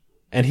two,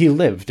 and he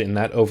lived in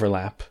that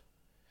overlap,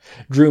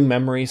 drew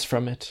memories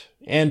from it,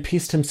 and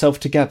pieced himself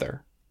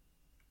together.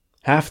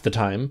 Half the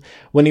time,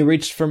 when he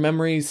reached for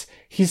memories,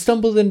 he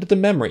stumbled into the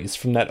memories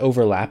from that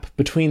overlap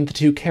between the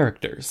two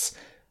characters,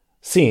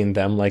 seeing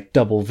them like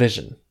double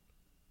vision.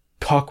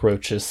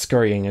 Cockroaches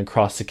scurrying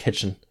across the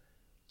kitchen,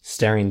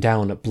 staring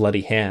down at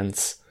bloody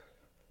hands.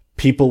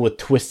 People with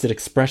twisted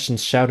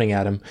expressions shouting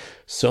at him,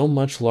 so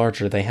much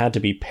larger they had to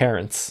be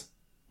parents,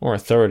 or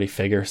authority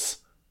figures.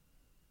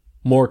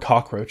 More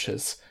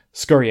cockroaches,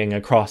 scurrying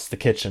across the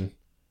kitchen.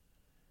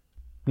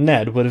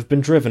 Ned would have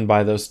been driven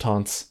by those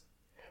taunts,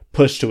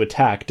 pushed to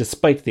attack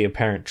despite the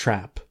apparent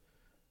trap.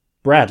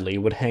 Bradley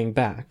would hang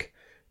back,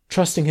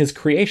 trusting his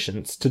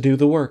creations to do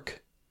the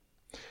work.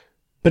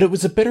 But it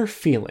was a bitter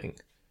feeling,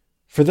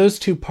 for those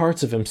two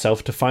parts of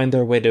himself to find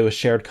their way to a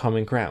shared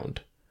common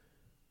ground.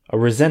 A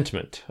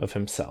resentment of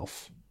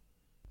himself.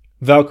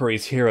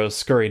 Valkyrie's heroes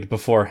scurried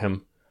before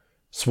him.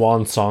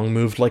 Swansong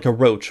moved like a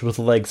roach with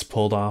legs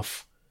pulled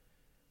off.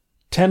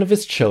 10 of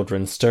his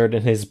children stirred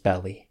in his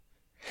belly.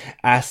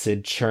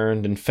 Acid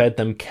churned and fed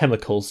them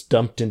chemicals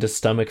dumped into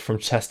stomach from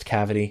chest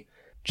cavity,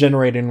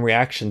 generating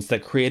reactions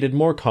that created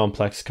more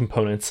complex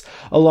components,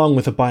 along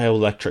with a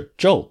bioelectric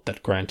jolt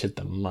that granted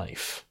them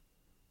life.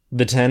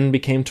 The 10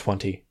 became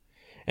 20,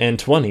 and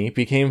 20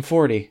 became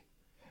 40.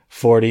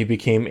 40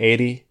 became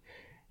 80,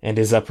 and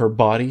his upper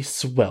body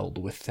swelled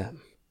with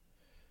them.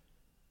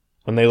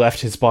 When they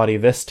left his body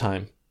this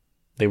time,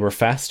 they were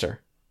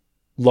faster,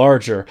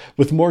 larger,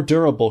 with more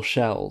durable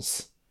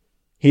shells.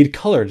 He'd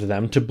colored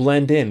them to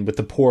blend in with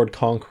the poured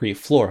concrete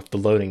floor of the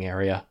loading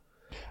area.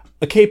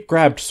 A cape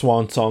grabbed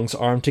Swansong's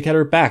arm to get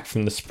her back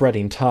from the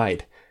spreading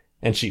tide,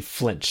 and she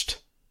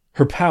flinched,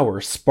 her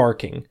power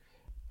sparking,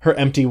 her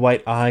empty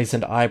white eyes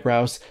and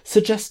eyebrows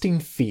suggesting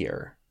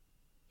fear.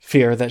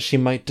 Fear that she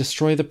might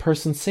destroy the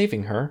person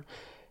saving her,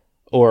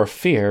 or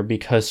fear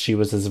because she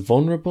was as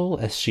vulnerable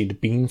as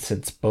she'd been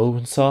since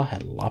Bonesaw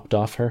had lopped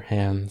off her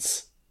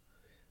hands.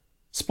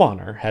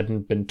 Spawner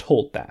hadn't been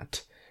told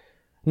that.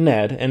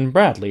 Ned and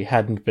Bradley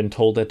hadn't been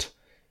told it.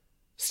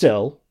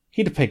 Still,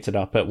 he'd picked it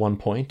up at one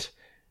point,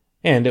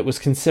 and it was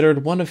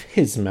considered one of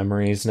his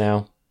memories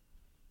now.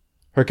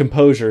 Her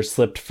composure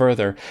slipped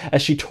further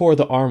as she tore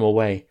the arm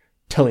away,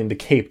 telling the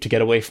cape to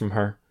get away from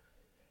her.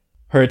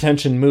 Her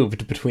attention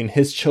moved between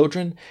his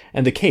children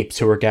and the capes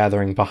who were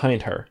gathering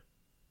behind her.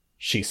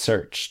 She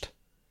searched.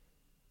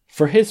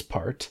 For his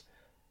part,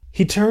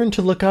 he turned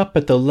to look up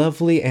at the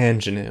lovely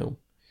Anjanou.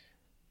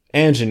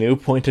 Anjanou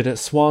pointed at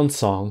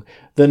Swansong,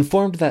 then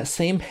formed that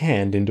same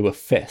hand into a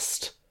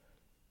fist.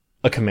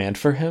 A command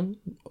for him?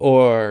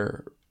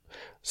 Or...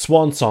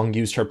 Swansong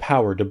used her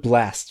power to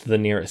blast the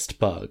nearest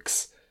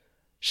bugs.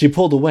 She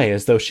pulled away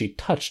as though she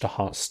touched a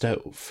hot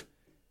stove.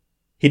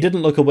 He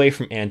didn't look away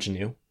from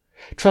Anjanou,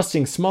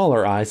 trusting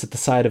smaller eyes at the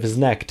side of his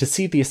neck to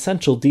see the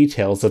essential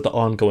details of the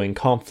ongoing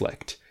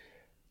conflict.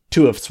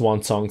 2 of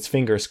Swansong's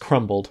fingers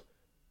crumbled,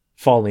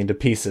 falling to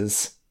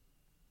pieces.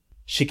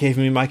 "She gave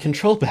me my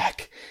control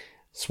back,"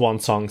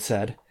 Swansong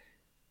said.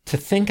 "To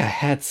think I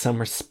had some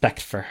respect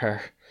for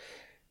her.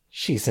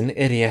 She's an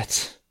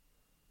idiot."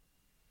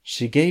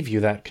 "She gave you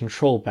that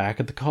control back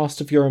at the cost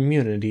of your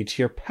immunity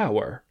to your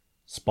power,"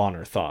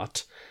 Spawner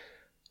thought.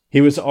 He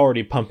was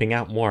already pumping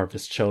out more of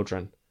his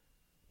children.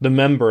 The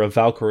member of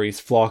Valkyrie's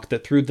flock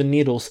that threw the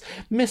needles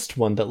missed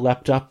one that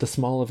leapt up the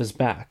small of his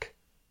back.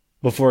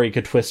 Before he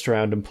could twist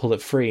around and pull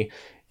it free,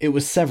 it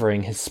was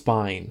severing his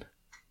spine.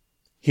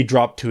 He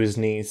dropped to his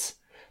knees,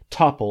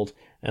 toppled,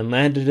 and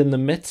landed in the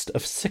midst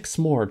of 6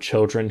 more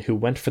children who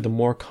went for the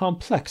more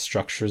complex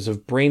structures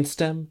of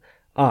brainstem,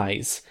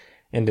 eyes,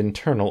 and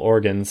internal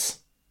organs.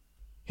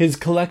 His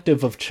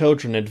collective of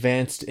children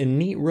advanced in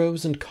neat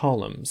rows and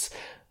columns,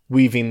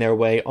 weaving their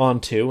way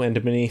onto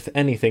and beneath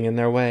anything in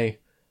their way.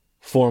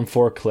 Form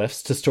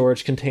forklifts to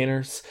storage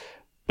containers,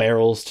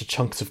 barrels to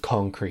chunks of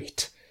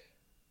concrete.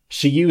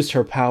 She used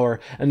her power,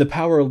 and the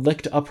power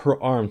licked up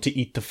her arm to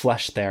eat the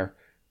flesh there,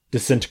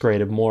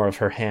 disintegrated more of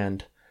her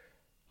hand.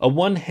 A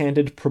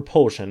one-handed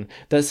propulsion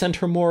that sent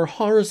her more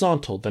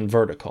horizontal than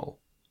vertical.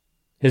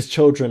 His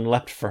children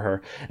leapt for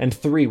her, and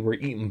 3 were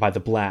eaten by the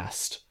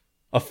blast,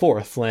 a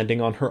 4th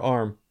landing on her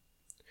arm.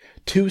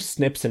 2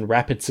 snips in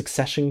rapid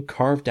succession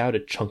carved out a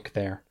chunk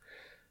there.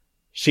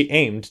 She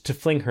aimed to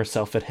fling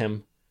herself at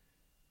him.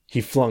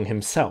 He flung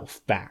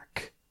himself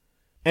back.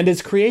 And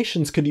his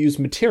creations could use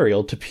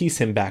material to piece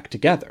him back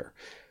together,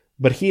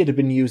 but he had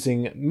been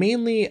using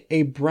mainly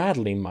a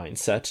Bradley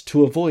mindset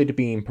to avoid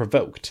being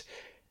provoked,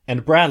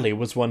 and Bradley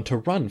was one to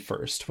run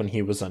first when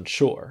he was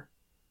unsure.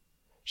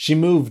 She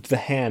moved the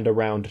hand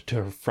around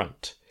to her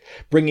front,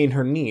 bringing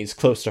her knees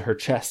close to her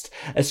chest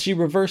as she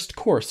reversed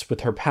course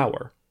with her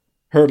power,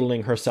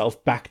 hurtling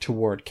herself back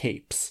toward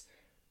Capes.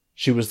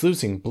 She was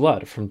losing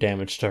blood from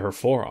damage to her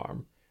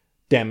forearm,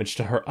 damage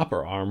to her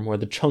upper arm where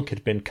the chunk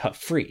had been cut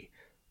free,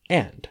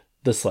 and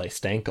the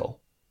sliced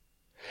ankle.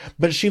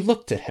 But she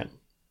looked at him,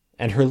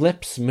 and her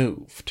lips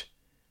moved.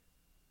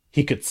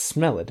 He could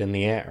smell it in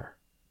the air.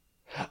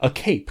 A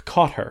cape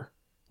caught her,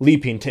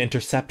 leaping to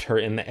intercept her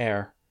in the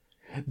air.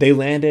 They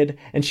landed,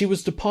 and she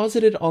was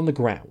deposited on the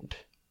ground.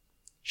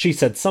 She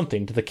said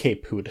something to the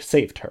cape who had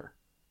saved her.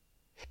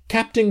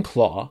 Captain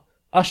Claw,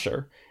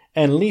 Usher,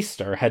 and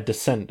Leister had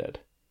descended.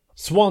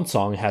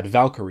 Swansong had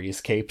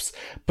Valkyrie's capes,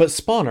 but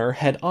Spawner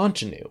had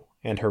Ingenue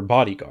and her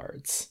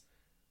bodyguards.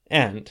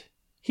 And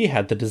he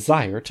had the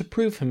desire to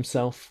prove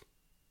himself.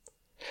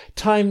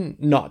 Time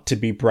not to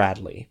be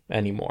Bradley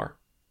anymore.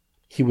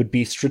 He would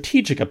be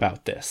strategic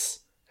about this.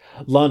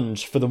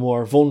 Lunge for the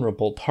more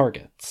vulnerable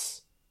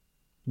targets.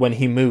 When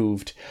he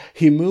moved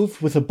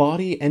with a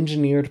body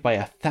engineered by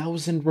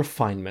 1,000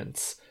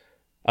 refinements,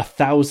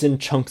 1,000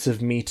 chunks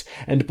of meat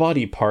and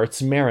body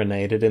parts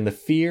marinated in the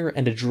fear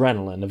and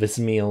adrenaline of his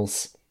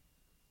meals.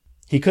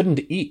 He couldn't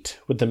eat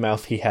with the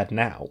mouth he had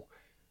now,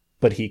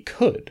 but he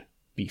could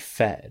be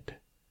fed.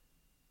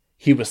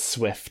 He was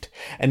swift,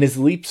 and his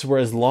leaps were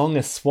as long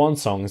as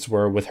Swansong's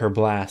were with her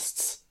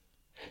blasts.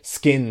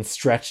 Skin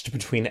stretched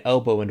between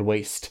elbow and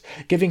waist,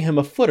 giving him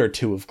a foot or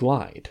 2 of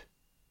glide.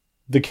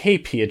 The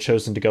cape he had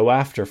chosen to go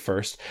after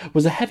first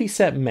was a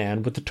heavy-set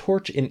man with a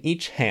torch in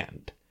each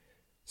hand.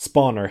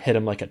 Spawner hit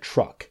him like a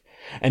truck,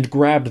 and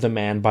grabbed the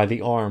man by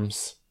the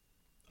arms.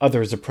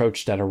 Others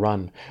approached at a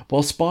run,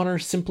 while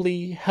Spawner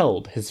simply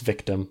held his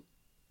victim.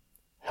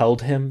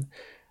 Held him,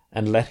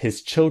 and let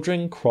his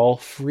children crawl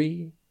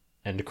free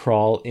and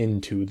crawl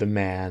into the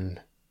man.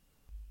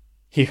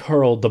 He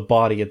hurled the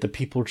body at the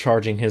people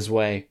charging his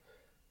way.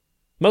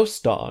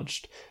 Most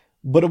dodged,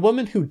 but a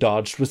woman who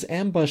dodged was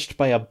ambushed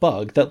by a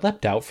bug that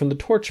leapt out from the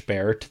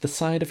torchbearer to the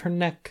side of her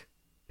neck.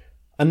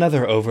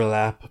 Another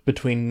overlap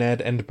between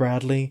Ned and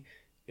Bradley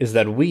is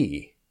that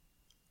we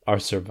are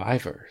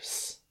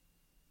survivors.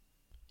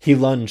 He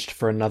lunged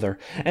for another,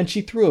 and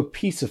she threw a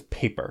piece of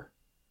paper.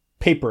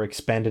 Paper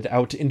expanded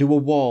out into a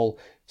wall,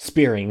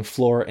 spearing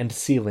floor and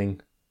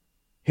ceiling.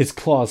 His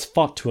claws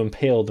fought to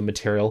impale the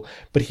material,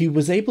 but he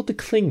was able to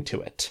cling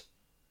to it.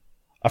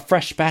 A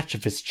fresh batch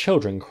of his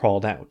children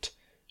crawled out,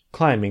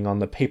 climbing on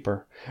the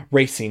paper,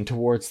 racing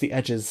towards the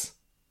edges.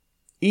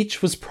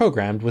 Each was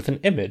programmed with an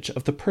image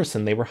of the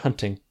person they were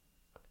hunting.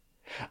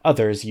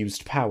 Others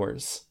used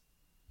powers.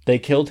 They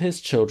killed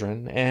his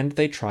children, and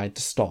they tried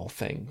to stall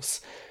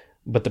things.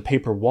 But the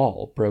paper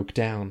wall broke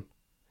down,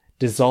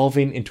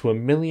 dissolving into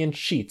 1,000,000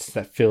 sheets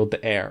that filled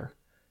the air.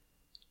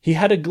 He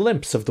had a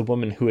glimpse of the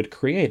woman who had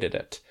created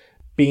it,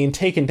 being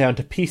taken down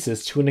to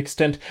pieces to an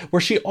extent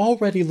where she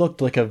already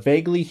looked like a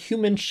vaguely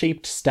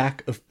human-shaped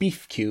stack of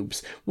beef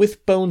cubes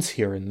with bones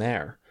here and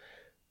there.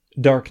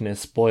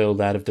 Darkness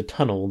boiled out of the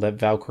tunnel that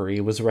Valkyrie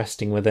was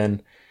resting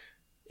within.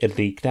 It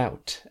leaked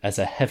out as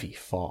a heavy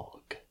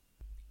fog.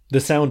 The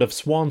sound of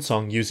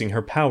Swansong using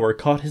her power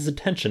caught his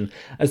attention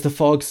as the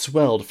fog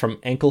swelled from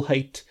ankle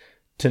height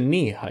to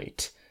knee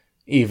height,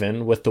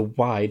 even with the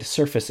wide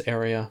surface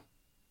area.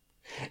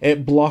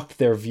 It blocked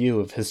their view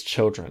of his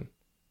children,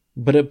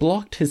 but it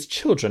blocked his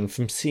children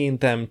from seeing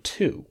them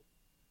too.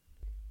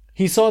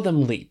 He saw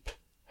them leap,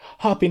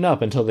 hopping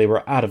up until they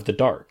were out of the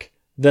dark,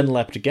 then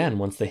leapt again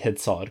once they hit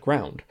solid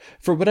ground,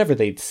 for whatever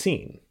they'd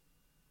seen.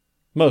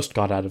 Most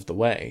got out of the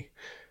way.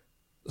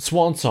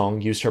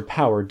 Swansong used her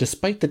power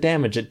despite the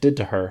damage it did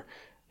to her,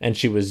 and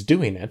she was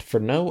doing it for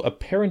no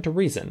apparent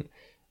reason,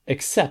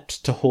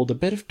 except to hold a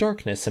bit of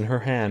darkness in her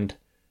hand.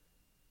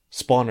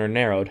 Spawner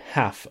narrowed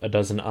 6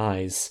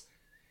 eyes.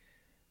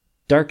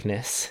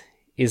 "Darkness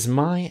is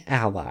my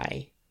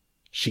ally,"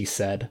 she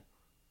said.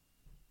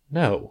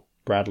 "No,"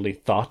 Bradley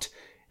thought,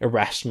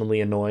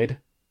 irrationally annoyed.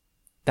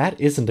 That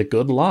isn't a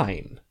good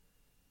line.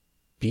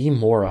 Be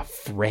more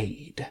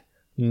afraid,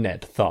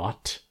 Ned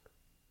thought.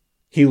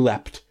 He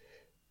leapt.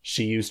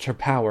 She used her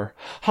power,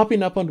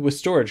 hopping up onto a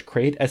storage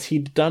crate as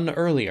he'd done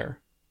earlier,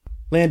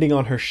 landing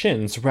on her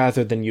shins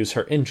rather than use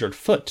her injured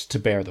foot to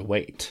bear the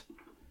weight.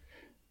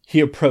 He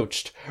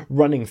approached,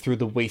 running through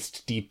the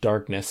waist-deep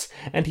darkness,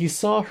 and he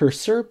saw her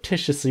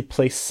surreptitiously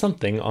place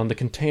something on the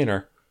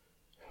container.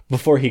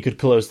 Before he could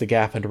close the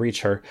gap and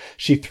reach her,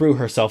 she threw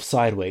herself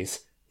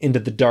sideways, into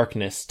the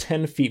darkness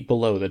 10 feet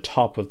below the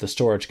top of the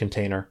storage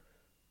container.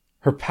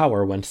 Her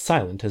power went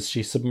silent as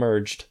she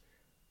submerged.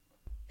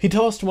 He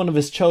tossed one of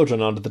his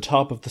children onto the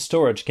top of the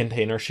storage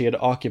container she had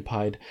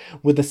occupied,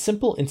 with a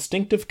simple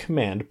instinctive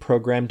command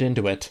programmed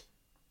into it.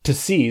 To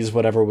seize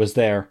whatever was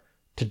there,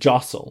 to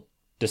jostle,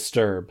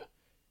 disturb.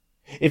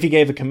 If he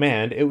gave a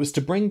command, it was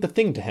to bring the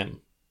thing to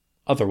him.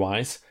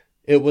 Otherwise,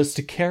 it was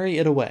to carry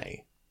it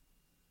away.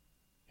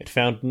 It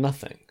found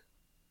nothing.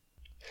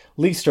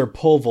 Leister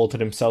pole-vaulted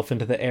himself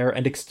into the air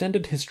and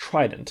extended his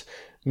trident,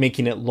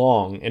 making it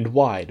long and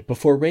wide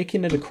before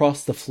raking it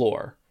across the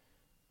floor.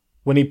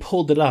 When he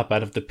pulled it up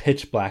out of the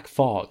pitch-black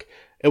fog,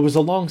 it was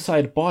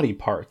alongside body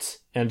parts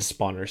and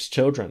Spawner's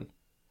children.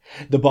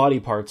 The body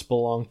parts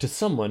belonged to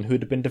someone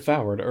who'd been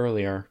devoured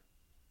earlier.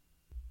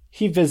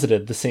 He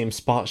visited the same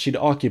spot she'd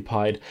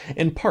occupied,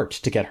 in part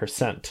to get her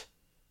scent.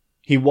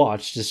 He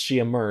watched as she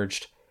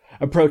emerged,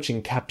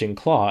 approaching Captain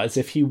Claw as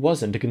if he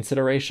wasn't a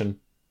consideration.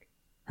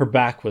 Her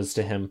back was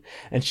to him,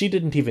 and she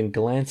didn't even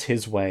glance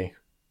his way.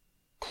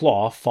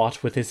 Claw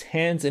fought with his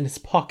hands in his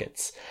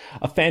pockets,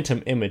 a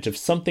phantom image of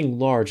something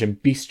large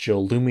and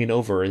bestial looming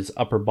over his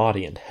upper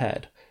body and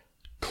head,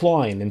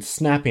 clawing and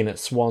snapping at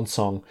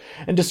Swansong,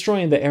 and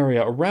destroying the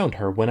area around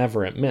her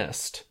whenever it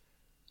missed.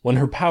 When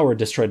her power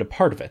destroyed a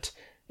part of it,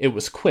 it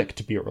was quick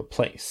to be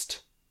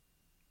replaced.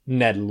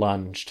 Ned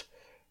lunged,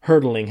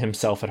 hurtling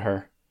himself at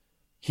her.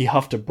 He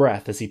huffed a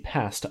breath as he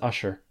passed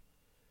Usher.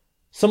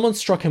 Someone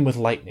struck him with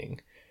lightning,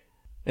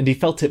 and he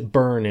felt it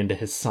burn into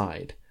his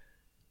side.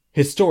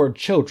 His stored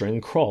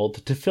children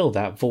crawled to fill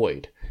that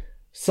void,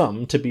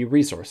 some to be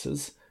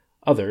resources,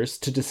 others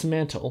to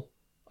dismantle,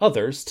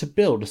 others to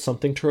build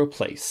something to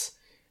replace.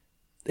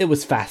 It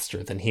was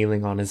faster than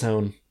healing on his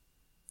own.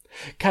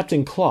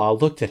 Captain Claw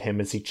looked at him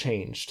as he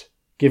changed,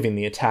 giving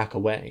the attack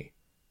away.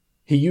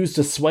 He used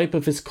a swipe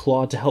of his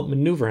claw to help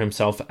maneuver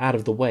himself out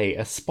of the way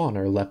as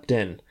Spawner leapt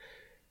in.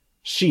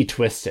 She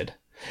twisted,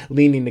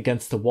 leaning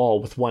against the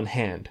wall with one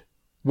hand,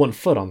 one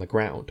foot on the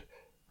ground,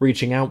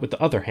 reaching out with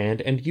the other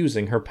hand and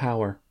using her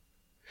power.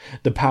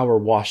 The power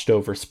washed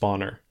over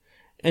Spawner,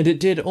 and it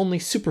did only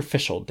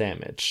superficial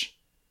damage.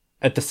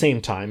 At the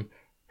same time,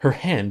 her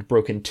hand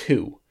broke in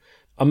two,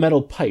 a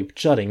metal pipe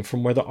jutting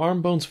from where the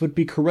arm bones would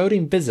be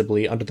corroding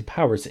visibly under the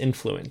power's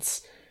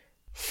influence.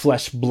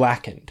 Flesh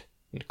blackened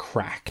and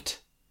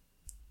cracked.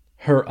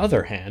 Her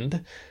other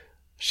hand,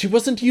 she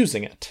wasn't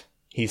using it,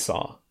 he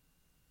saw.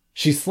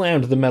 She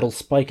slammed the metal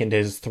spike into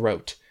his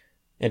throat,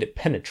 and it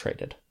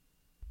penetrated.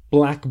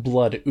 Black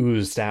blood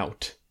oozed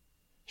out.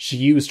 She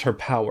used her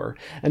power,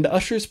 and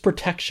Usher's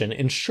protection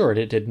ensured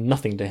it did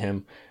nothing to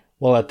him,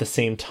 while at the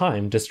same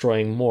time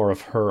destroying more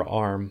of her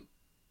arm.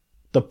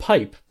 The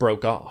pipe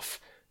broke off,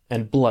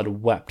 and blood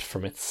wept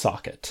from its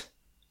socket.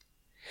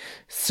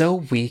 "So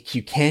weak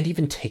you can't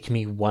even take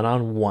me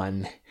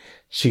one-on-one,"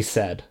 she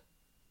said.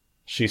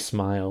 She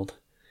smiled.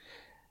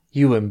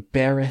 "You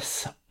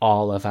embarrass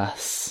all of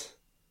us."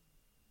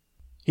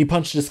 He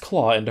punched his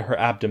claw into her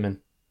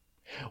abdomen.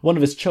 One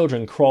of his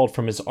children crawled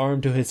from his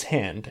arm to his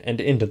hand and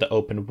into the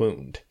open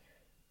wound.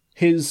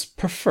 His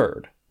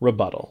preferred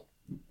rebuttal.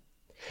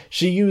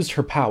 She used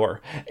her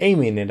power,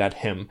 aiming it at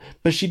him,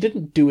 but she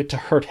didn't do it to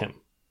hurt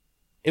him.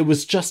 It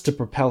was just to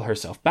propel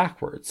herself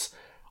backwards,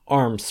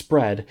 arms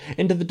spread,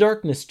 into the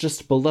darkness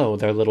just below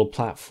their little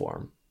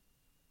platform.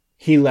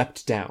 He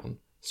leapt down,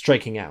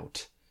 striking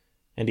out,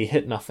 and he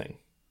hit nothing.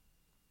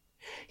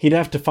 He'd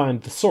have to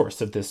find the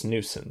source of this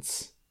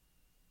nuisance.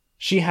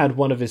 She had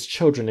one of his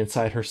children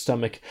inside her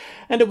stomach,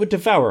 and it would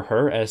devour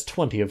her as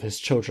 20 of his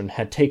children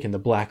had taken the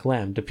black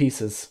lamb to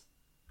pieces.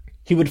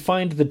 He would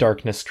find the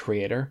darkness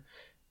creator,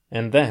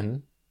 and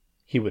then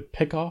he would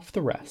pick off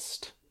the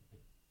rest.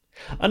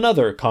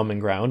 Another common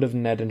ground of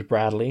Ned and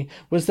Bradley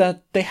was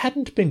that they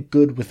hadn't been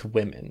good with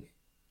women.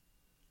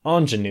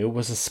 Ingenue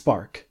was a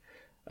spark,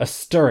 a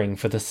stirring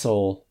for the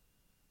soul.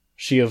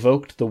 She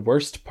evoked the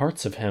worst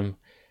parts of him,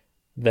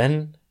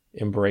 then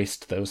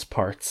embraced those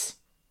parts.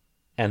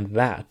 And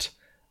that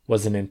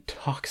was an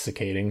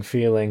intoxicating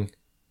feeling.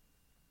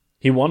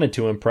 He wanted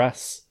to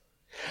impress.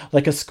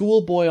 Like a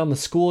schoolboy on the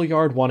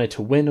schoolyard wanted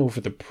to win over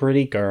the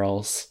pretty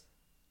girls.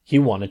 He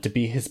wanted to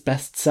be his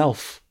best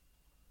self.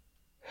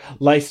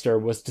 Leister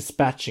was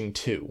dispatching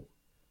too.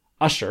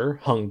 Usher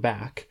hung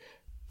back,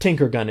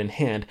 tinker gun in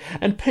hand,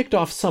 and picked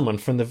off someone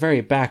from the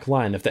very back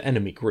line of the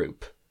enemy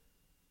group.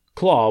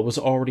 Claw was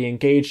already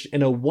engaged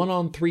in a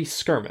 1-on-3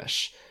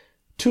 skirmish.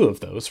 2 of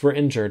those were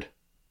injured.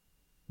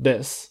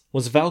 This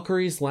was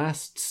Valkyrie's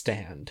last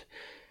stand,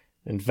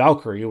 and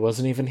Valkyrie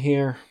wasn't even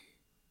here.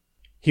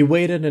 He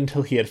waited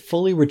until he had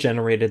fully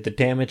regenerated the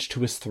damage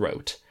to his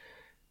throat,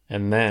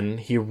 and then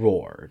he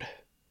roared.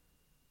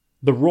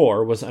 The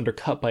roar was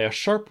undercut by a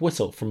sharp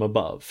whistle from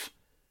above.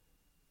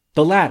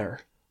 "The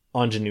ladder,"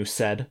 Ingenue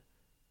said,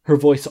 her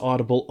voice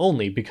audible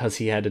only because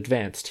he had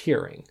advanced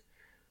hearing.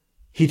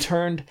 He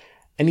turned,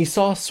 and he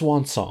saw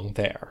Swansong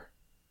there.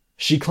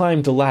 She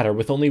climbed the ladder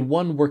with only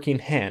one working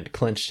hand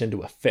clenched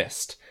into a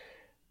fist,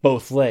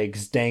 both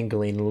legs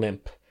dangling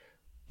limp,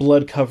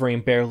 blood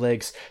covering bare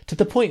legs to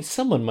the point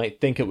someone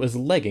might think it was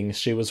leggings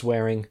she was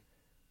wearing.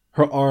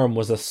 Her arm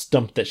was a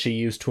stump that she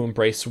used to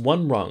embrace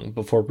one rung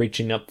before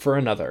reaching up for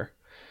another.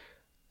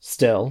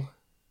 Still,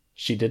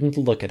 she didn't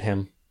look at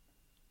him.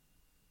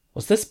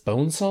 Was this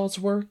Bonesaw's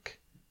work?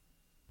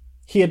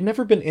 He had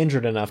never been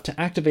injured enough to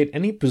activate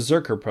any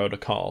Berserker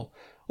protocol,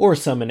 or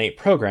some innate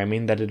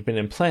programming that had been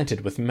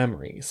implanted with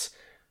memories.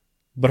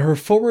 But her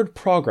forward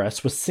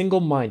progress was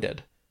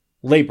single-minded,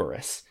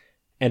 laborious,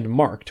 and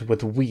marked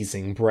with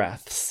wheezing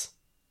breaths.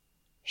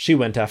 She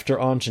went after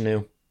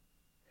Ingenue.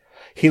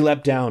 He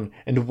leapt down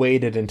and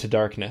waded into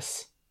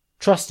darkness,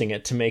 trusting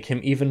it to make him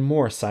even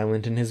more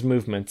silent in his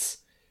movements.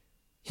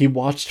 He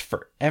watched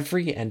for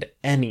every and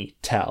any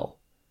tell.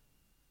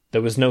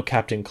 There was no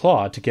Captain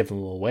Claw to give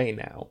him away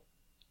now.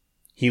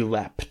 He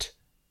leapt,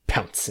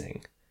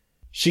 pouncing.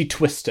 She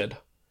twisted,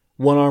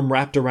 one arm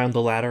wrapped around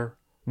the ladder,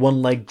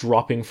 one leg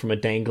dropping from a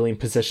dangling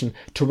position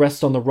to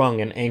rest on the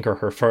rung and anchor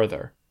her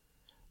further.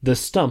 The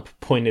stump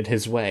pointed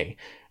his way,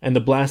 and the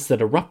blast that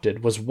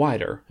erupted was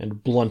wider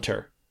and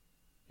blunter.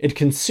 It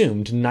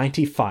consumed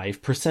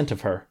 95%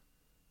 of her.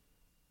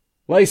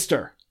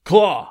 "Leister!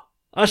 Claw!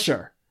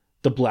 Usher!"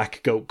 the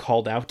black goat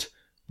called out.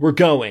 "We're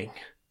going!"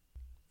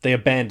 They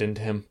abandoned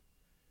him.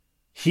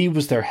 He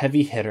was their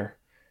heavy hitter,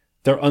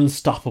 their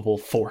unstoppable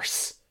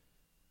force.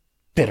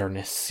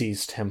 Bitterness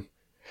seized him,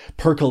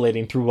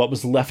 percolating through what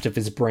was left of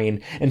his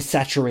brain and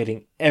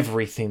saturating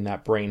everything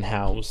that brain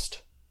housed.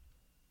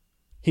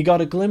 He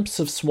got a glimpse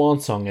of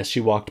Swansong as she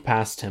walked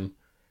past him,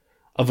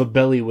 of a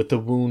belly with the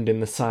wound in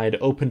the side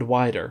opened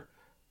wider,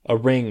 a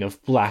ring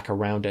of black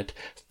around it,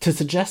 to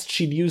suggest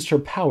she'd used her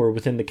power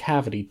within the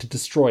cavity to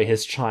destroy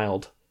his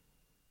child.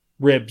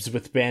 Ribs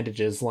with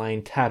bandages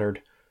lying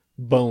tattered,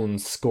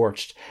 bones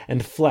scorched,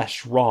 and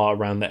flesh raw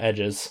around the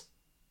edges.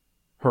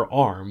 Her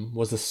arm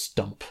was a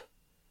stump.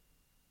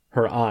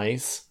 Her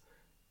eyes,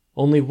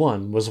 only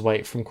one was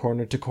white from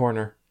corner to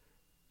corner,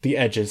 the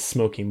edges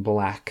smoking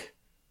black.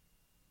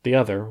 The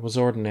other was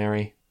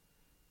ordinary.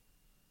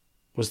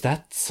 Was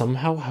that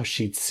somehow how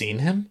she'd seen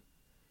him?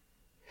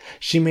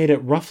 She made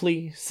it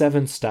roughly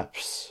 7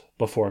 steps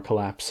before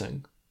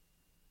collapsing.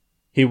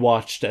 He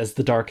watched as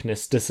the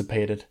darkness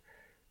dissipated,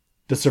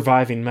 the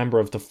surviving member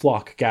of the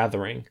flock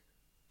gathering,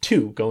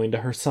 2 going to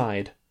her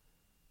side.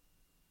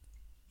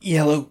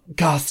 "Yellow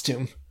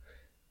costume.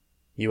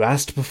 You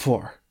asked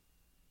before.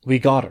 We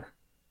got her.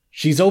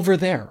 She's over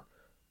there.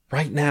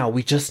 Right now,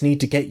 we just need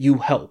to get you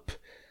help.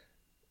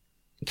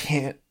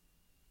 Can't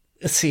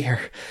see her.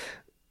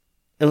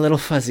 A little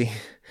fuzzy.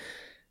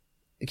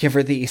 Give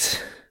her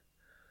these."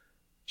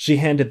 She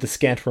handed the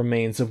scant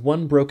remains of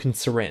one broken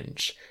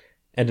syringe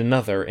and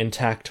another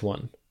intact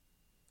one.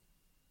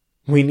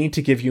 "We need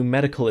to give you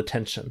medical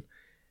attention.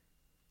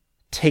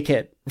 Take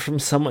it from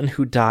someone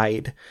who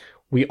died.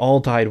 We all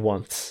died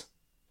once,"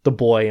 the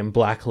boy in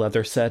black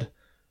leather said.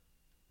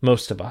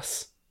 "Most of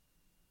us.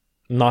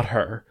 Not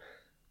her.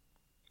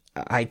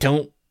 I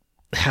don't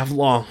have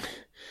long.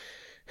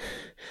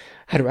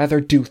 I'd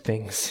rather do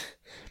things,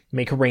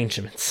 make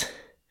arrangements.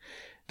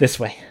 This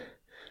way.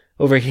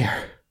 Over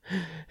here."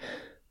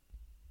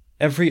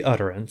 Every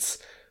utterance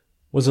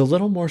was a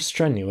little more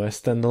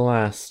strenuous than the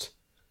last.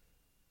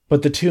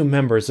 But the 2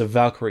 members of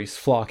Valkyrie's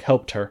flock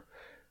helped her,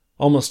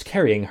 almost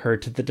carrying her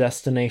to the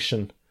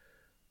destination,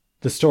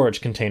 the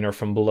storage container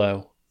from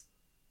below.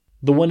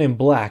 The one in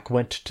black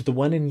went to the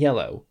one in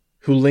yellow,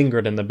 who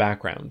lingered in the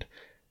background,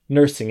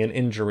 nursing an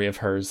injury of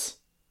hers.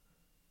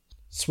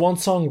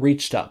 Swansong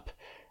reached up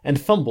and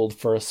fumbled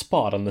for a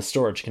spot on the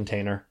storage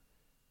container.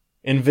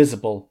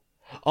 Invisible,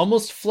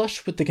 almost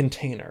flush with the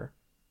container,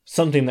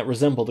 something that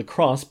resembled a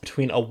cross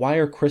between a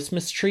wire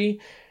Christmas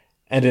tree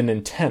and an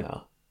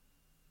antenna.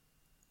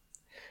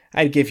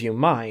 "I'd give you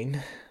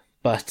mine,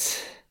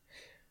 but..."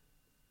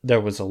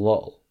 There was a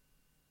lull.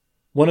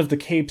 One of the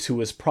capes who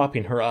was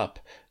propping her up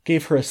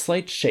gave her a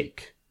slight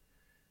shake.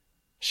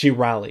 She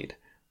rallied,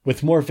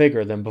 with more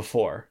vigor than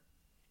before.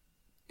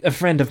 "A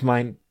friend of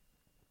mine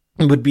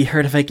would be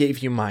hurt if I gave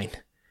you mine.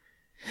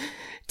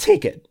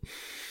 Take it.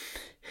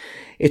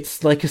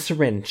 It's like a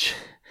syringe.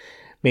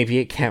 Maybe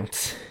it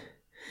counts.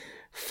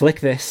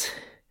 Flick this.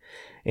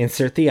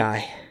 Insert the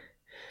eye.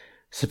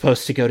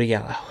 Supposed to go to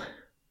yellow."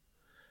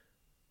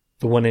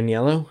 "The one in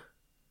yellow?"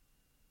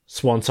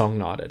 Swansong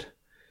nodded.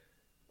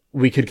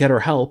 "We could get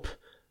her help.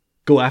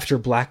 Go after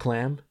Black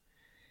Lamb."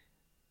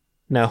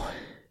 No.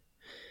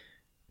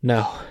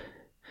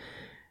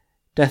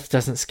 Death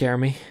doesn't scare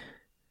me.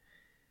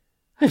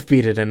 I've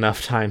beat it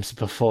enough times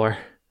before.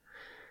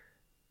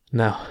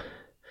 No.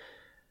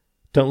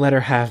 Don't let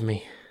her have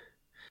me.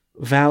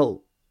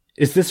 Val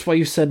Is this why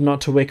you said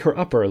not to wake her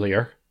up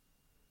earlier?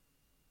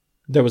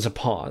 There was a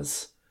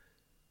pause.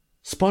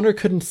 Spawner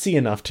couldn't see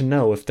enough to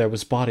know if there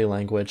was body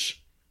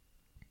language.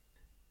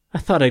 I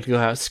thought I'd go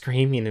out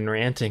screaming and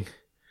ranting.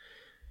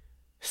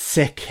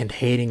 Sick and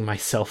hating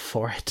myself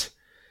for it.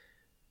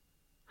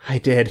 I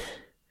did.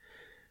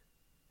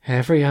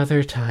 Every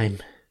other time.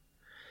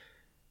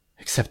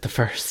 Except the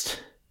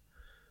first.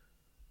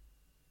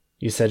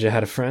 You said you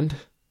had a friend?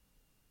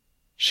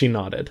 She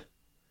nodded.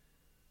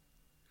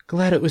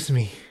 Glad it was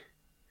me.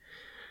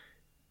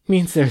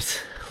 Means there's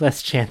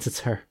less chance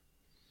it's her.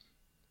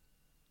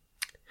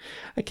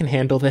 I can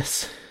handle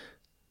this.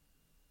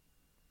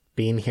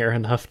 Been here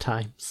enough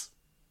times.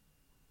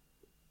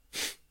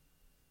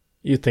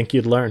 You'd think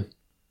you'd learn,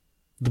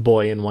 the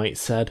boy in white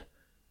said.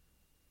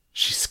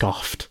 She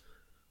scoffed.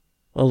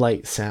 A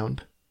light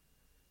sound.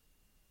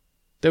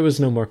 There was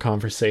no more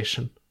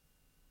conversation.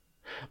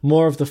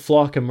 More of the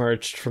flock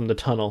emerged from the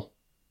tunnel.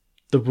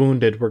 The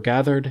wounded were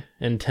gathered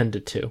and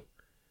tended to,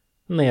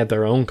 and they had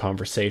their own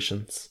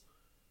conversations.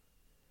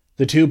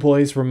 The two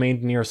boys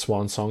remained near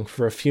Swansong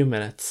for a few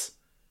minutes,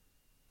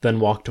 then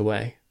walked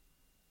away.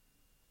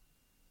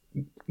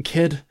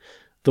 Kid,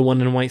 the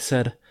one in white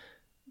said,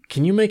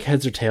 can you make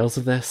heads or tails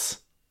of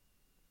this?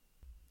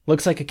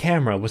 Looks like a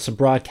camera with some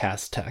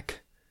broadcast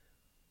tech.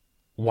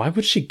 Why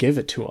would she give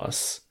it to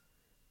us?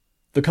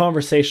 The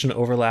conversation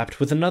overlapped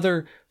with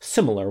another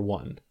similar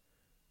one.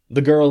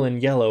 The girl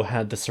in yellow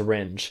had the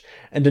syringe,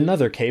 and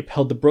another cape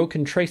held the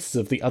broken traces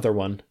of the other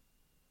one.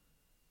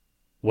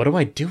 What do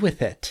I do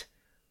with it?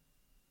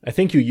 I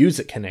think you use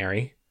it,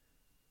 Canary.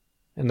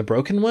 And the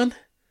broken one?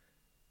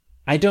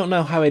 I don't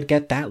know how I'd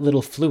get that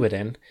little fluid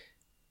in,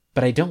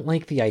 but I don't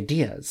like the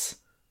ideas.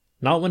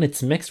 Not when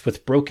it's mixed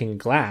with broken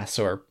glass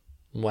or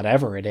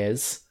whatever it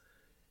is.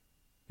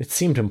 It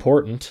seemed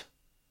important.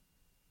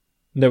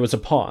 There was a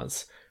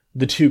pause,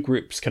 the two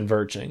groups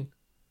converging.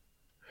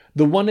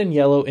 The one in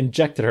yellow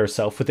injected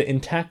herself with the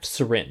intact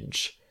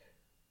syringe.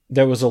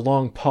 There was a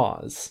long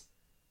pause,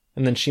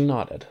 and then she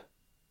nodded.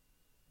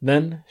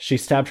 Then she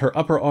stabbed her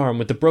upper arm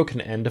with the broken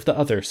end of the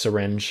other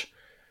syringe.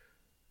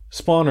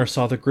 Spawner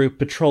saw the group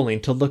patrolling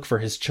to look for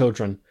his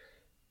children,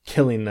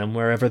 killing them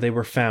wherever they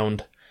were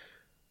found.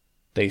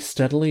 They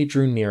steadily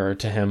drew nearer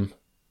to him.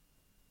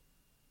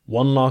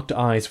 One locked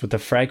eyes with the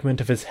fragment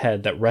of his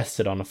head that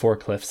rested on a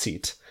forklift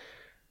seat.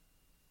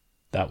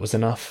 That was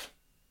enough.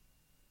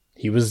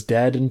 He was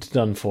dead and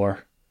done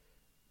for.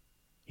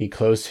 He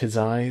closed his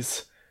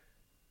eyes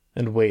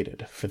and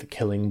waited for the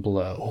killing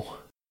blow.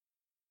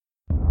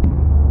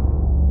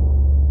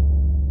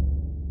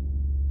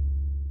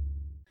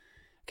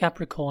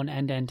 Capricorn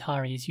and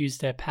Antares used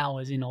their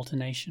powers in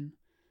alternation.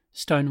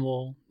 Stone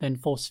wall, then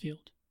force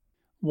field.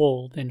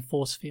 Wall, then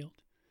force field.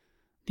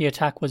 The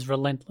attack was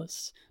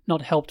relentless,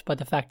 not helped by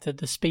the fact that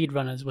the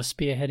speedrunners were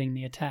spearheading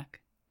the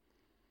attack.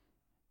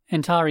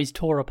 Antares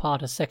tore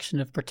apart a section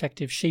of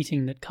protective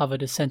sheeting that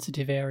covered a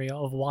sensitive area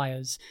of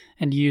wires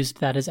and used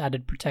that as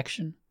added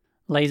protection.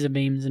 Laser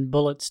beams and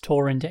bullets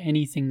tore into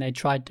anything they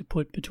tried to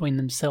put between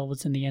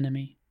themselves and the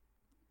enemy.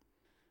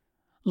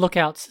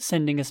 Lookouts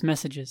sending us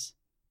messages.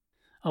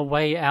 A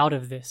way out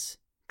of this?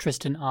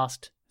 Tristan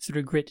asked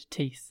through grit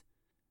teeth.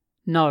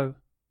 No,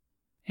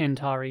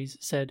 Antares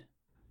said.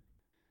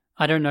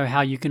 I don't know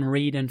how you can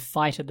read and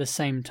fight at the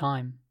same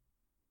time.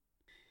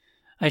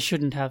 I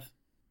shouldn't have,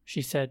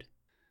 she said,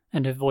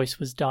 and her voice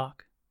was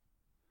dark.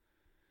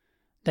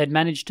 They'd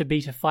managed to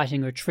beat a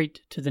fighting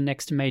retreat to the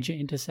next major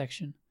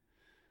intersection.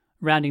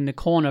 Rounding the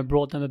corner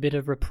brought them a bit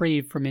of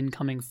reprieve from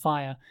incoming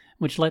fire,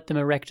 which let them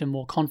erect a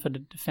more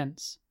confident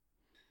defence.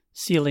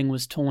 Ceiling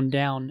was torn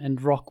down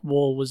and rock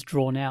wall was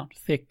drawn out,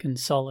 thick and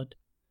solid.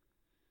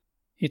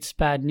 It's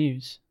bad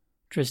news,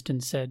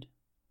 Tristan said,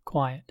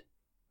 quiet.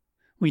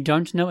 We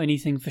don't know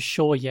anything for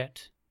sure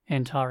yet,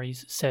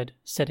 Antares said,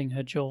 setting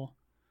her jaw.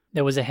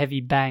 There was a heavy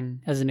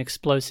bang as an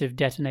explosive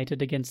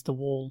detonated against the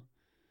wall.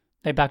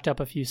 They backed up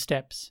a few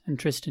steps, and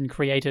Tristan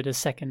created a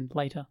second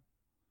later.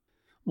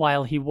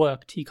 While he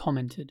worked, he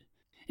commented,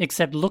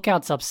 Except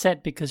Lookout's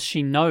upset because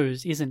she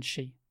knows, isn't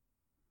she?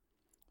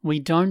 We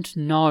don't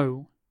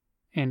know,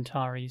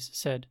 Antares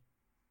said.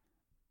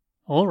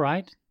 All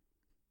right.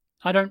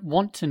 I don't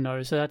want to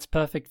know, so that's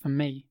perfect for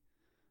me.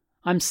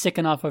 I'm sick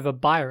enough over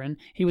Byron.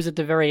 He was at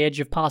the very edge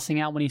of passing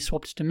out when he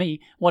swapped to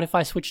me. What if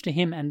I switch to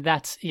him and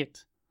that's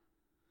it?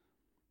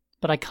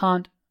 But I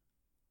can't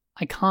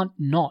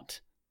not.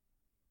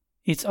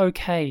 It's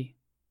okay,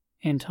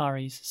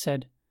 Antares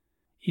said.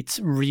 It's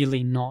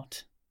really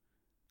not.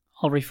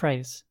 I'll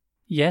rephrase.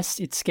 Yes,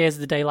 it scares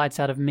the daylights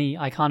out of me.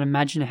 I can't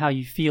imagine how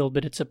you feel,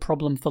 but it's a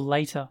problem for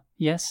later,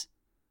 yes?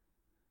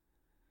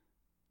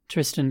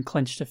 Tristan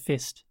clenched a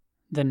fist,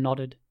 then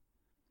nodded.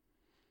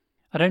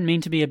 I don't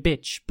mean to be a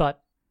bitch,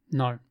 but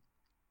no.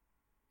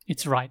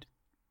 It's right.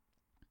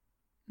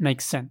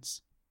 Makes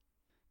sense.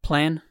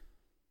 Plan?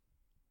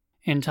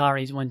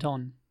 Antares went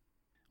on.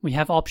 We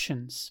have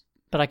options,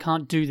 but I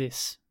can't do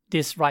this.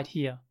 This right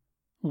here.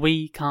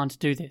 We can't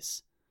do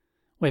this.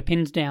 We're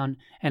pinned down,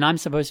 and I'm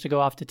supposed to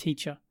go after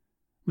Teacher.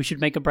 We should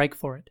make a break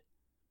for it.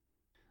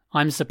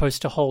 I'm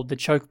supposed to hold the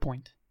choke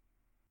point.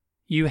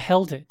 You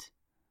held it.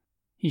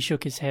 He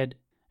shook his head,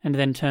 and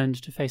then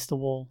turned to face the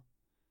wall.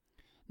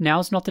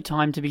 Now's not the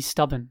time to be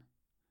stubborn.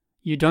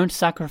 You don't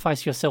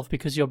sacrifice yourself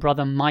because your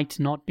brother might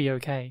not be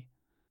okay.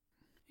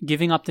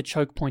 Giving up the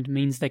choke point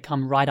means they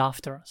come right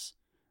after us.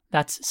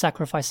 That's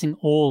sacrificing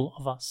all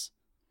of us.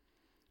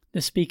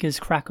 The speakers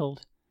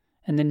crackled,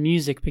 and then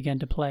music began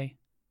to play,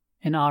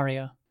 an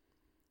aria,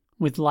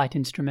 with light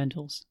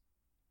instrumentals.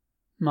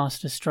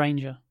 Master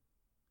Stranger,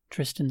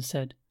 Tristan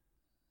said.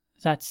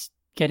 That's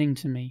getting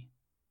to me,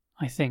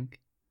 I think.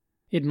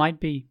 It might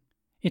be.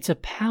 It's a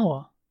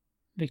power,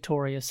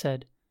 Victoria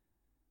said,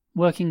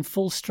 working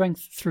full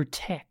strength through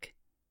tech.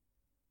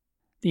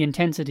 The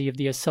intensity of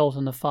the assault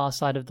on the far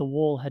side of the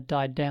wall had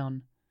died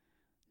down.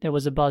 There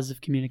was a buzz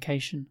of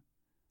communication.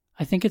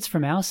 I think it's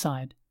from our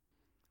side.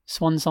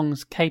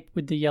 Swansong's cape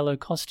with the yellow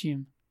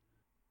costume.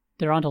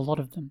 There aren't a lot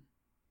of them.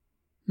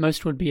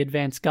 Most would be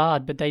advance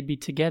guard, but they'd be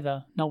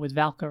together, not with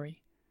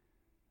Valkyrie.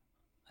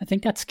 I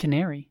think that's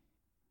Canary.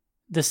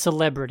 The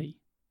celebrity.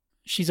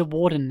 She's a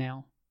warden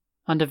now,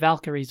 under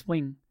Valkyrie's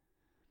wing.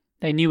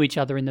 They knew each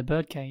other in the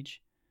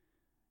birdcage.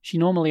 She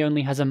normally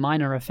only has a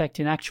minor effect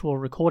in actual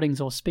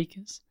recordings or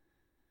speakers.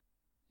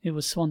 It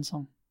was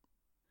Swansong.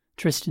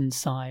 Tristan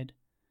sighed.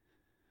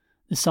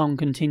 The song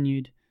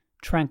continued,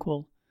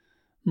 tranquil,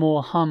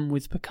 more hum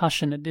with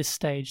percussion at this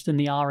stage than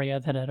the aria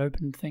that had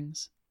opened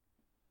things.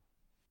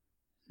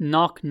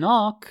 Knock,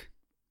 knock,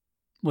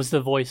 was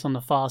the voice on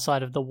the far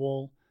side of the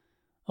wall,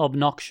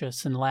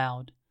 obnoxious and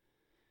loud.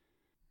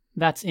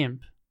 That's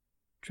Imp,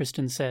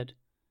 Tristan said.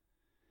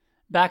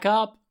 Back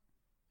up,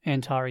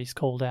 Antares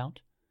called out.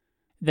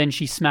 Then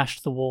she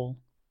smashed the wall.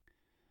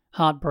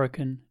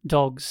 Heartbroken,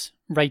 dogs,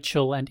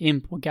 Rachel and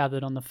Imp were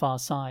gathered on the far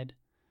side.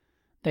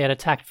 They had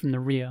attacked from the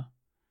rear.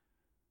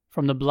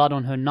 From the blood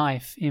on her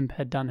knife, Imp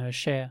had done her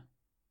share.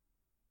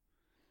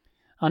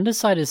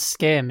 Undersiders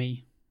scare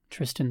me,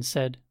 Tristan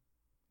said.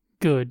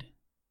 Good,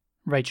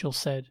 Rachel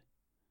said.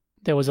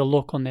 There was a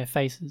look on their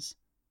faces.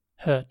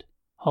 Hurt,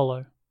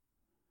 hollow.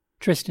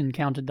 Tristan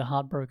counted the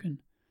heartbroken.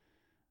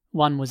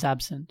 One was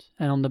absent,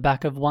 and on the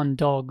back of one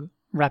dog,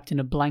 wrapped in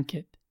a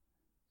blanket.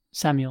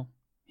 Samuel,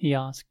 he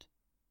asked.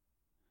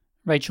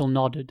 Rachel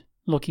nodded,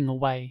 looking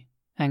away,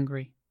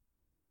 angry.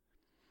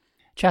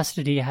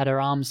 Chastity had her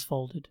arms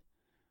folded.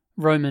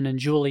 Roman and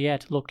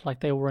Juliet looked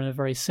like they were in a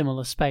very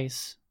similar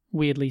space,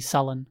 weirdly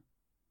sullen.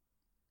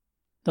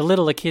 The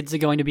littler kids are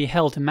going to be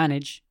hell to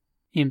manage,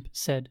 Imp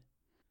said.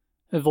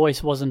 Her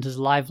voice wasn't as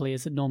lively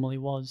as it normally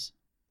was.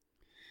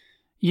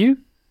 You?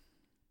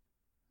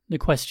 The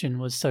question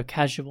was so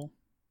casual.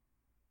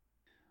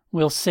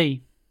 We'll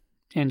see,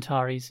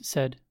 Antares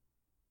said.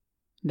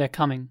 They're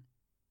coming.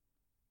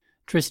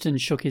 Tristan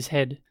shook his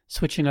head,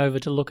 switching over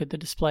to look at the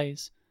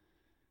displays.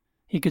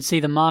 He could see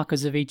the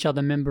markers of each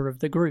other member of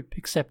the group,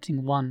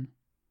 excepting one.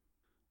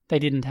 They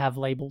didn't have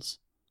labels.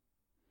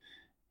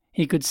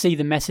 He could see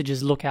the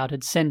messages Lookout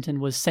had sent and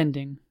was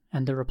sending,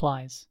 and the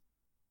replies.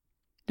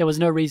 There was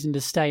no reason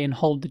to stay and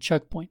hold the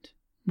choke point,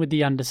 with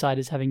the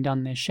Undersiders having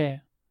done their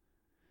share.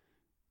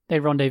 They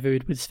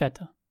rendezvoused with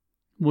Sveta.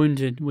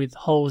 Wounded, with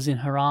holes in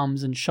her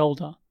arms and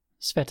shoulder,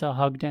 Sveta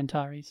hugged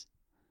Antares.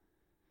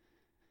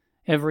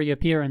 Every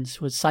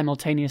appearance was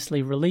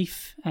simultaneously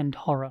relief and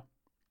horror.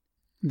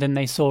 Then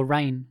they saw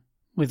Rain,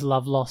 with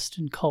Love Lost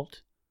and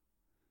Colt.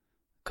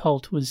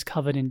 Colt was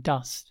covered in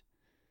dust.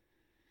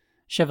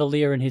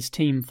 Chevalier and his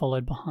team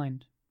followed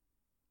behind.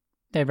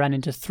 They ran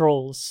into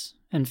thralls,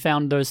 and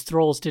found those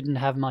thralls didn't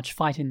have much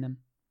fight in them.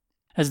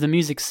 As the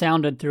music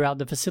sounded throughout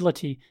the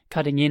facility,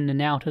 cutting in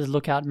and out as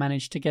Lookout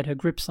managed to get her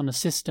grips on a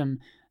system,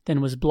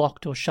 then was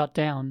blocked or shut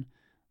down,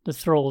 the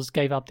thralls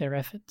gave up their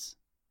efforts.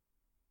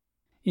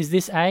 Is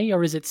this A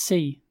or is it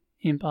C?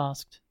 Imp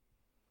asked.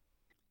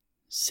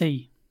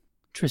 C,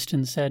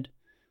 Tristan said,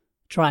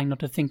 trying not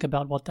to think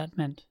about what that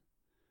meant.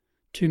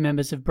 2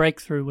 members of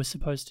Breakthrough were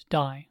supposed to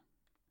die.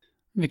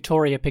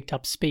 Victoria picked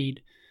up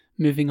speed,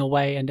 moving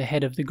away and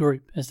ahead of the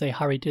group as they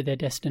hurried to their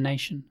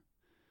destination.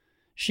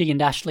 She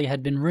and Ashley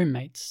had been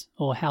roommates,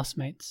 or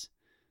housemates,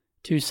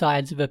 2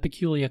 sides of a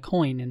peculiar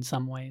coin in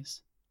some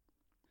ways.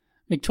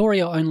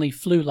 Victoria only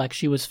flew like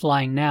she was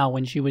flying now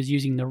when she was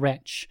using the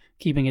Wretch,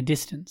 keeping a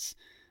distance,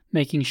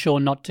 making sure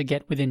not to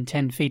get within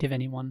 10 feet of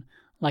anyone,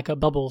 like a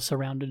bubble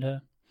surrounded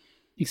her.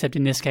 Except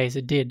in this case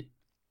it did.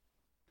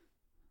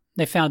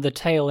 They found the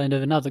tail end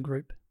of another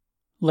group,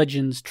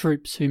 Legion's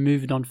troops who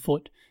moved on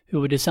foot, who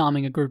were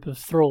disarming a group of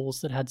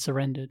thralls that had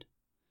surrendered.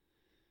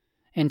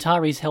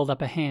 Antares held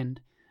up a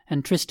hand,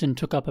 and Tristan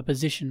took up a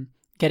position,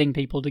 getting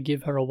people to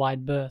give her a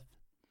wide berth.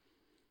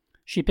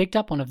 She picked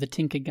up one of the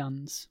Tinker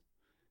guns.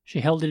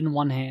 She held it in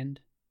one hand,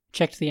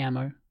 checked the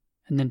ammo,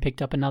 and then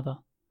picked up another.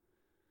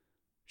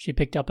 She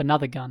picked up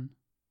another gun,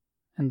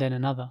 and then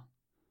another.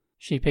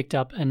 She picked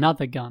up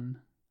another gun,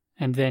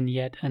 and then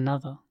yet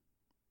another.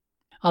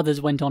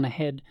 Others went on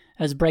ahead,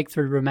 as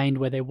Breakthrough remained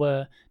where they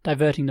were,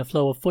 diverting the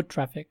flow of foot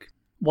traffic,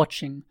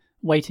 watching,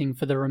 waiting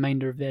for the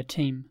remainder of their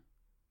team.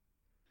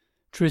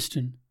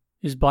 Tristan,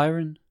 is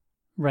Byron?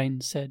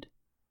 Rain said.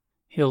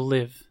 He'll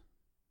live,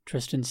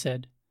 Tristan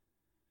said.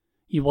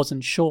 He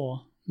wasn't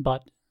sure,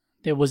 but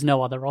there was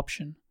no other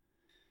option,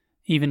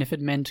 even if it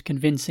meant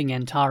convincing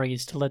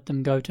Antares to let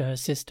them go to her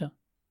sister.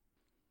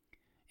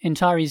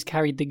 Antares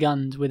carried the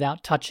guns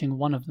without touching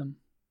one of them.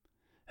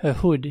 Her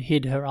hood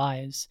hid her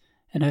eyes,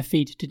 and her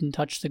feet didn't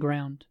touch the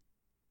ground.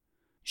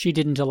 She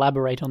didn't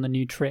elaborate on the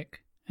new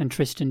trick, and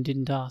Tristan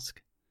didn't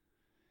ask.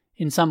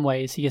 In some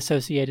ways, he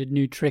associated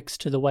new tricks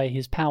to the way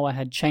his power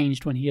had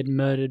changed when he had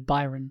murdered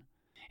Byron.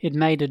 It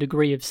made a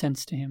degree of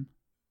sense to him.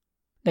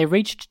 They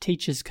reached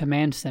Teacher's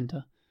command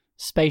center,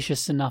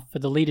 spacious enough for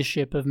the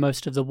leadership of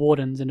most of the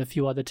wardens and a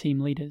few other team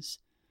leaders.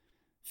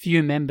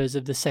 Few members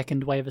of the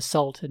second wave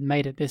assault had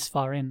made it this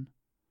far in.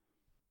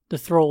 The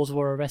thralls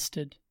were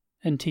arrested,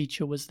 and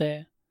Teacher was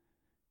there.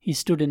 He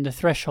stood in the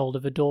threshold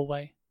of a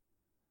doorway.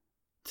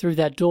 Through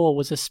that door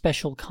was a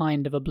special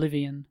kind of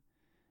oblivion,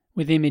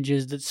 with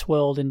images that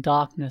swirled in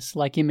darkness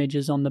like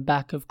images on the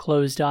back of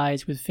closed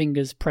eyes with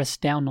fingers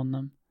pressed down on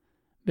them,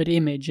 but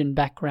image and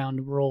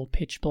background were all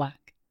pitch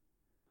black.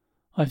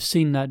 "I've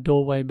seen that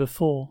doorway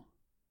before,"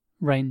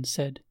 Rain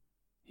said,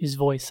 his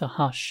voice a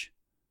hush.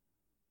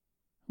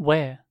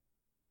 "Where?"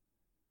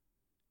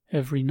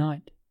 "Every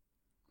night,"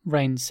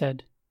 Rain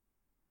said.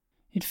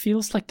 "It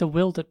feels like the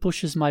will that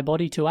pushes my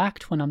body to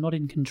act when I'm not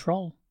in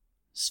control,"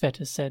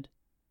 Sveta said.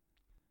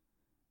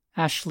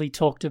 "Ashley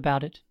talked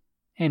about it,"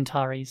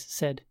 Antares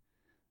said,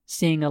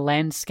 seeing a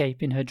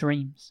landscape in her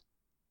dreams.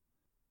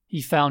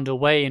 "He found a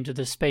way into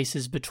the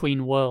spaces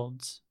between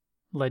worlds,"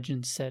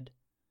 Legend said,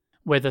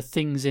 "where the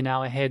things in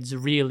our heads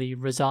really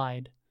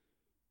reside."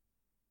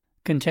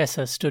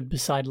 Contessa stood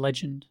beside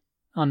Legend,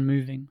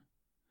 unmoving.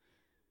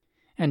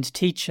 And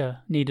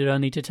Teacher needed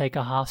only to take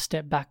a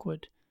half-step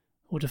backward,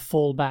 or to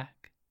fall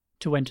back,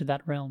 to enter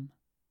that realm.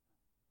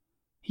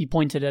 He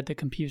pointed at the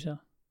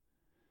computer.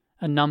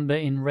 A number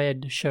in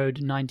red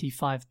showed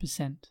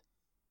 95%.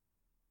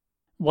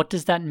 "What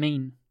does that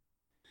mean?"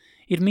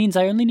 "It means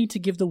I only need to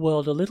give the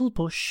world a little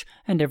push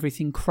and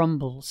everything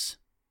crumbles,"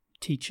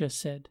 Teacher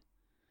said.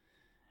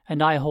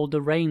 "And I hold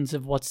the reins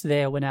of what's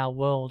there when our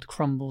world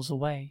crumbles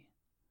away."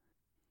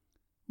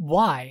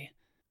 "Why?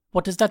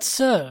 What does that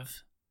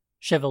serve?"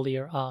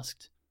 Chevalier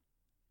asked.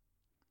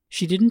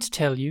 "She didn't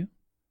tell you,"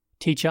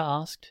 Teacher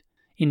asked,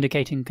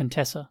 indicating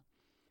Contessa.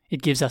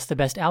 "It gives us the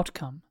best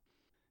outcome.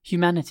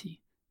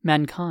 Humanity,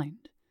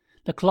 mankind.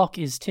 The clock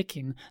is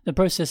ticking, the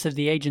process of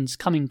the agents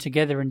coming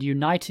together and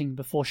uniting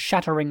before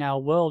shattering our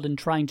world and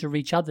trying to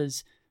reach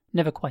others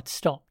never quite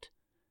stopped.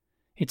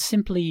 It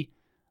simply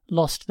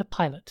lost the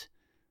pilot,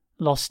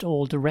 lost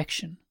all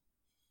direction."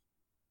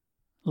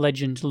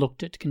 Legend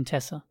looked at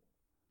Contessa.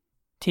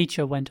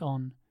 Teacher went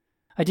on.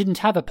 "I didn't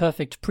have a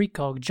perfect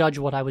precog judge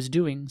what I was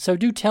doing, so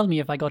do tell me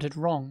if I got it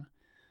wrong.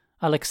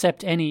 I'll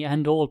accept any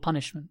and all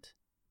punishment."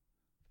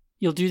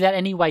 "You'll do that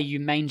anyway, you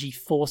mangy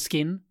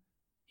foreskin,"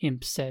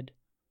 Imp said.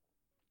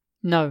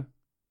 "No,"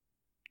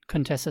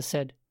 Contessa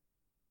said.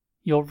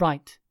 "You're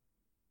right."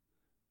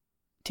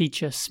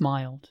 Teacher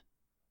smiled.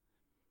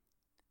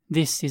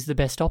 "This is the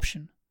best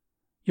option.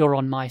 You're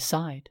on my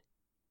side."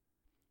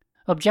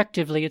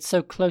 "Objectively, it's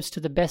so close to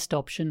the best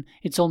option,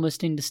 it's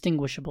almost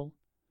indistinguishable.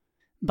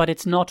 But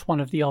it's not one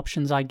of the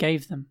options I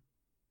gave them."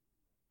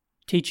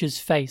 Teacher's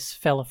face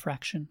fell a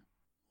fraction.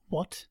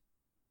 "What?"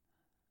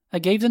 "I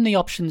gave them the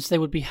options they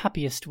would be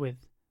happiest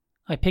with.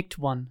 I picked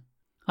one.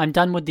 I'm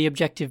done with the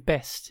objective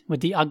best,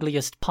 with the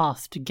ugliest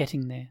path to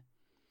getting there."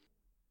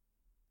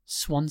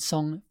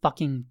 Swansong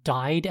fucking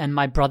died and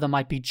my brother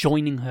might be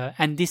joining her,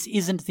 and this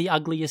isn't the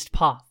ugliest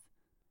path.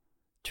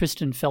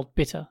 Tristan felt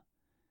bitter,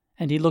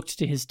 and he looked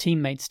to his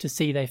teammates to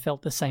see they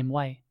felt the same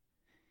way.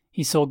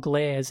 He saw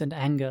glares and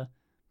anger,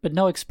 but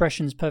no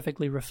expressions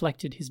perfectly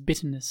reflected his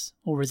bitterness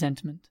or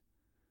resentment.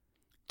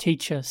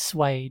 Teacher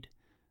swayed,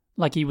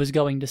 like he was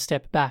going to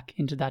step back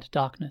into that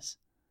darkness.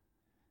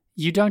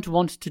 "You don't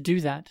want to do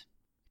that,"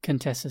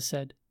 Contessa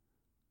said.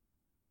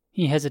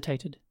 He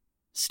hesitated,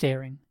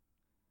 staring.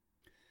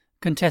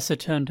 Contessa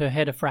turned her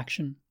head a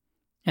fraction,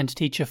 and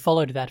Teacher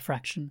followed that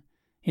fraction,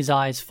 his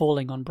eyes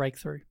falling on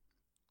Breakthrough,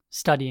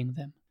 studying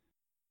them.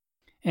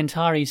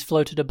 Antares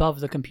floated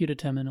above the computer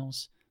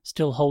terminals,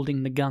 still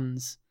holding the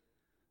guns.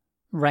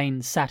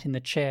 Rain sat in the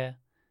chair.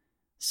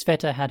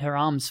 Sveta had her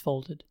arms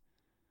folded.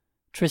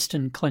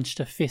 Tristan clenched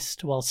a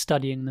fist while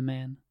studying the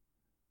man.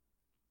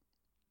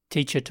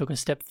 Teacher took a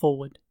step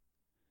forward.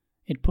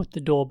 It put the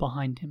door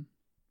behind him,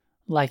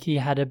 like he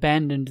had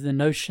abandoned the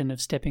notion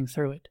of stepping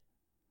through it.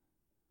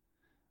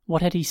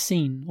 What had he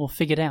seen or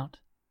figured out?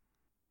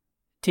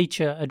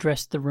 Teacher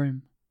addressed the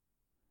room.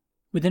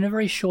 "Within a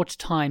very short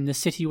time the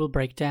city will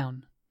break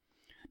down.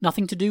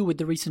 Nothing to do with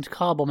the recent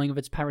car bombing of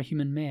its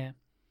parahuman mayor.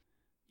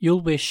 You'll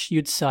wish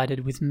you'd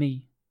sided with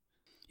me.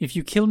 If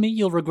you kill me,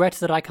 you'll regret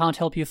that I can't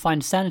help you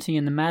find sanity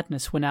in the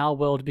madness when our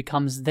world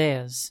becomes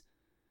theirs.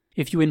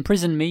 If you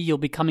imprison me, you'll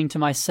be coming to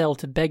my cell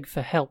to beg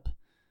for help.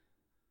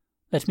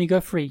 Let me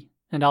go free,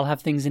 and I'll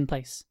have things in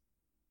place."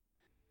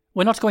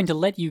 "We're not going to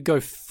let you go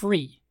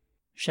free,"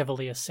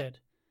 Chevalier said.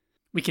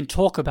 "We can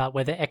talk about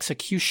whether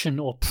execution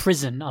or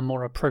prison are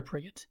more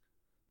appropriate."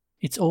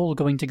 "It's all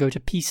going to go to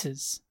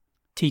pieces,"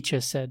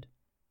 Teacher said.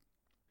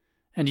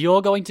 "And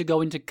you're going to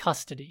go into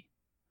custody,"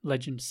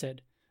 Legend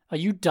said. "Are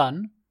you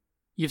done?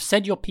 You've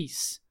said your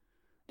piece.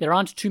 There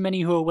aren't too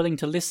many who are willing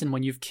to listen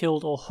when you've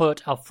killed or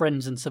hurt our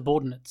friends and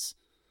subordinates."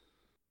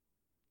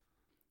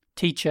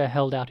 Teacher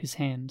held out his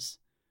hands.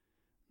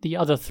 The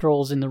other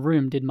thralls in the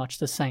room did much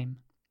the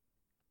same.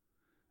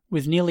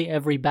 With nearly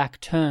every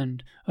back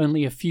turned,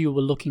 only a few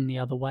were looking the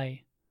other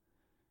way.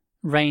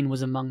 Rain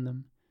was among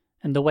them,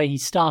 and the way he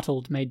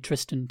startled made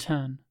Tristan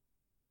turn.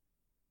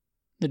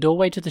 The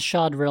doorway to the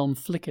Shard Realm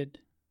flickered,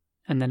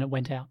 and then it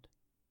went out.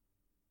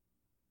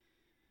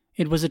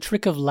 It was a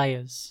trick of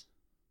layers.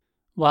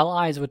 While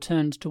eyes were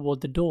turned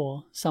toward the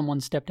door,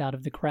 someone stepped out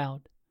of the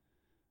crowd.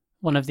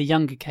 One of the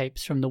younger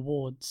capes from the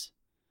wards.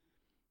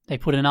 They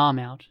put an arm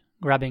out,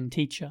 grabbing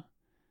Teacher,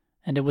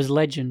 and it was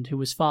Legend who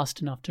was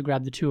fast enough to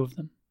grab the two of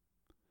them.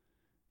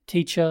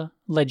 Teacher,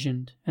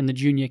 Legend, and the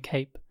junior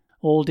cape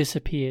all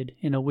disappeared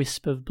in a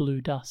wisp of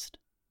blue dust.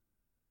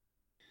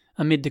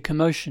 Amid the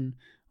commotion,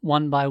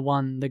 one by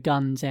one the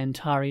guns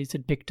Antares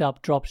had picked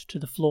up dropped to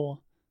the floor,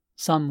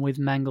 some with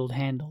mangled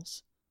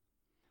handles.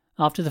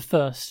 After the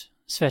first,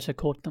 Sveta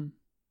caught them.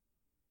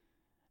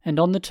 And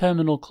on the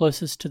terminal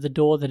closest to the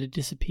door that had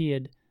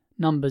disappeared,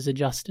 numbers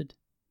adjusted.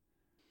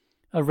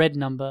 A red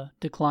number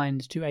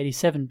declined to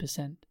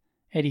 87%,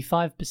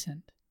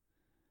 85%.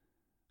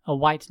 A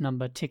white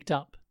number ticked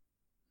up,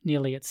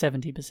 nearly at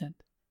 70%.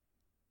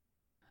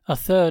 A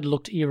third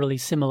looked eerily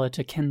similar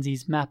to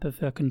Kenzie's map of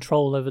her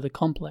control over the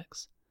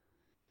complex.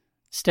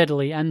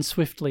 Steadily and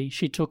swiftly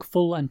she took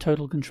full and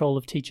total control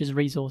of Teacher's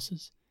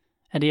resources,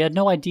 and he had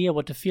no idea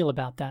what to feel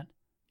about that,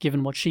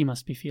 given what she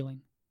must be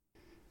feeling.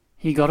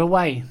 He got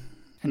away,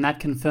 and that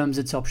confirms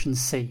it's option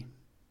C,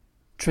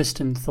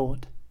 Tristan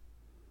thought.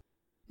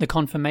 The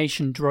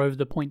confirmation drove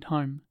the point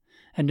home,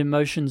 and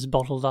emotions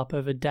bottled up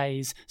over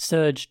days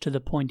surged to the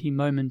point he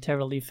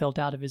momentarily felt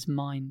out of his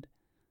mind.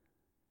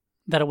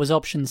 That it was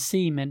option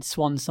C meant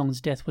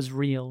Swansong's death was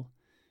real,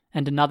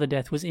 and another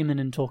death was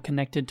imminent or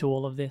connected to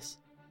all of this.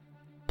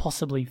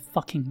 Possibly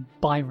fucking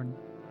Byron.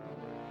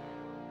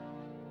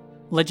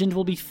 "Legend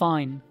will be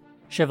fine,"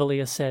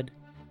 Chevalier said,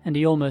 and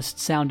he almost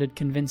sounded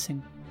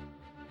convincing.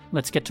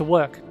 "Let's get to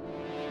work.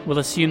 We'll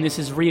assume this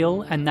is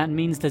real, and that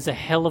means there's a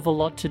hell of a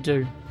lot to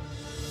do."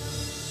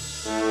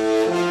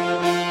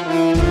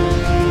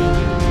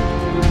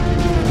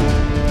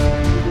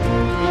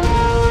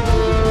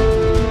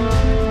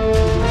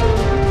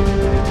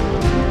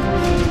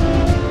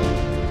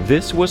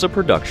 This was a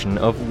production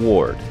of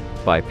Ward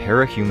by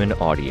Parahuman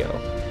Audio.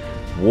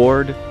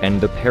 Ward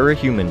and the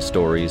Parahuman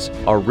stories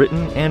are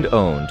written and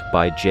owned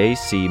by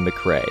J.C.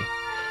 McCrae.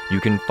 You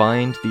can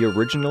find the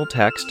original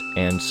text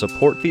and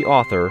support the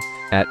author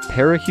at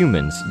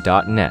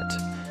parahumans.net.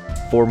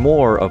 For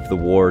more of the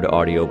Ward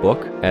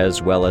audiobook, as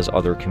well as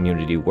other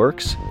community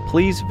works,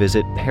 please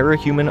visit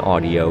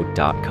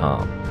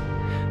parahumanaudio.com.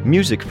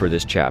 Music for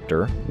this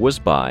chapter was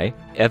by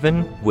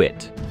Evan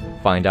Witt.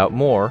 Find out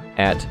more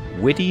at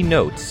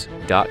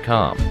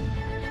wittynotes.com.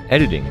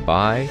 Editing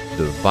by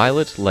The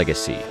Violet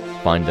Legacy.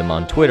 Find them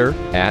on Twitter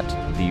at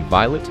The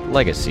Violet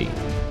Legacy.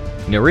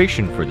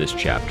 Narration for this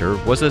chapter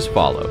was as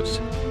follows.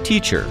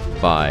 Teacher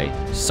by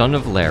Son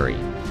of Larry.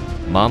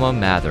 Mama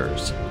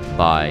Mathers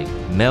by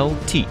Mel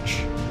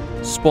Teach.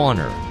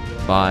 Spawner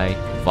by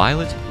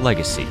Violet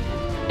Legacy.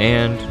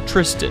 And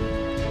Tristan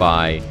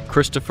by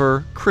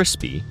Christopher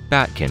Crispy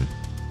Batkin.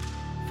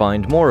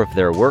 Find more of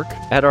their work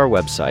at our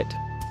website.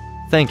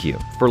 Thank you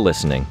for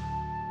listening.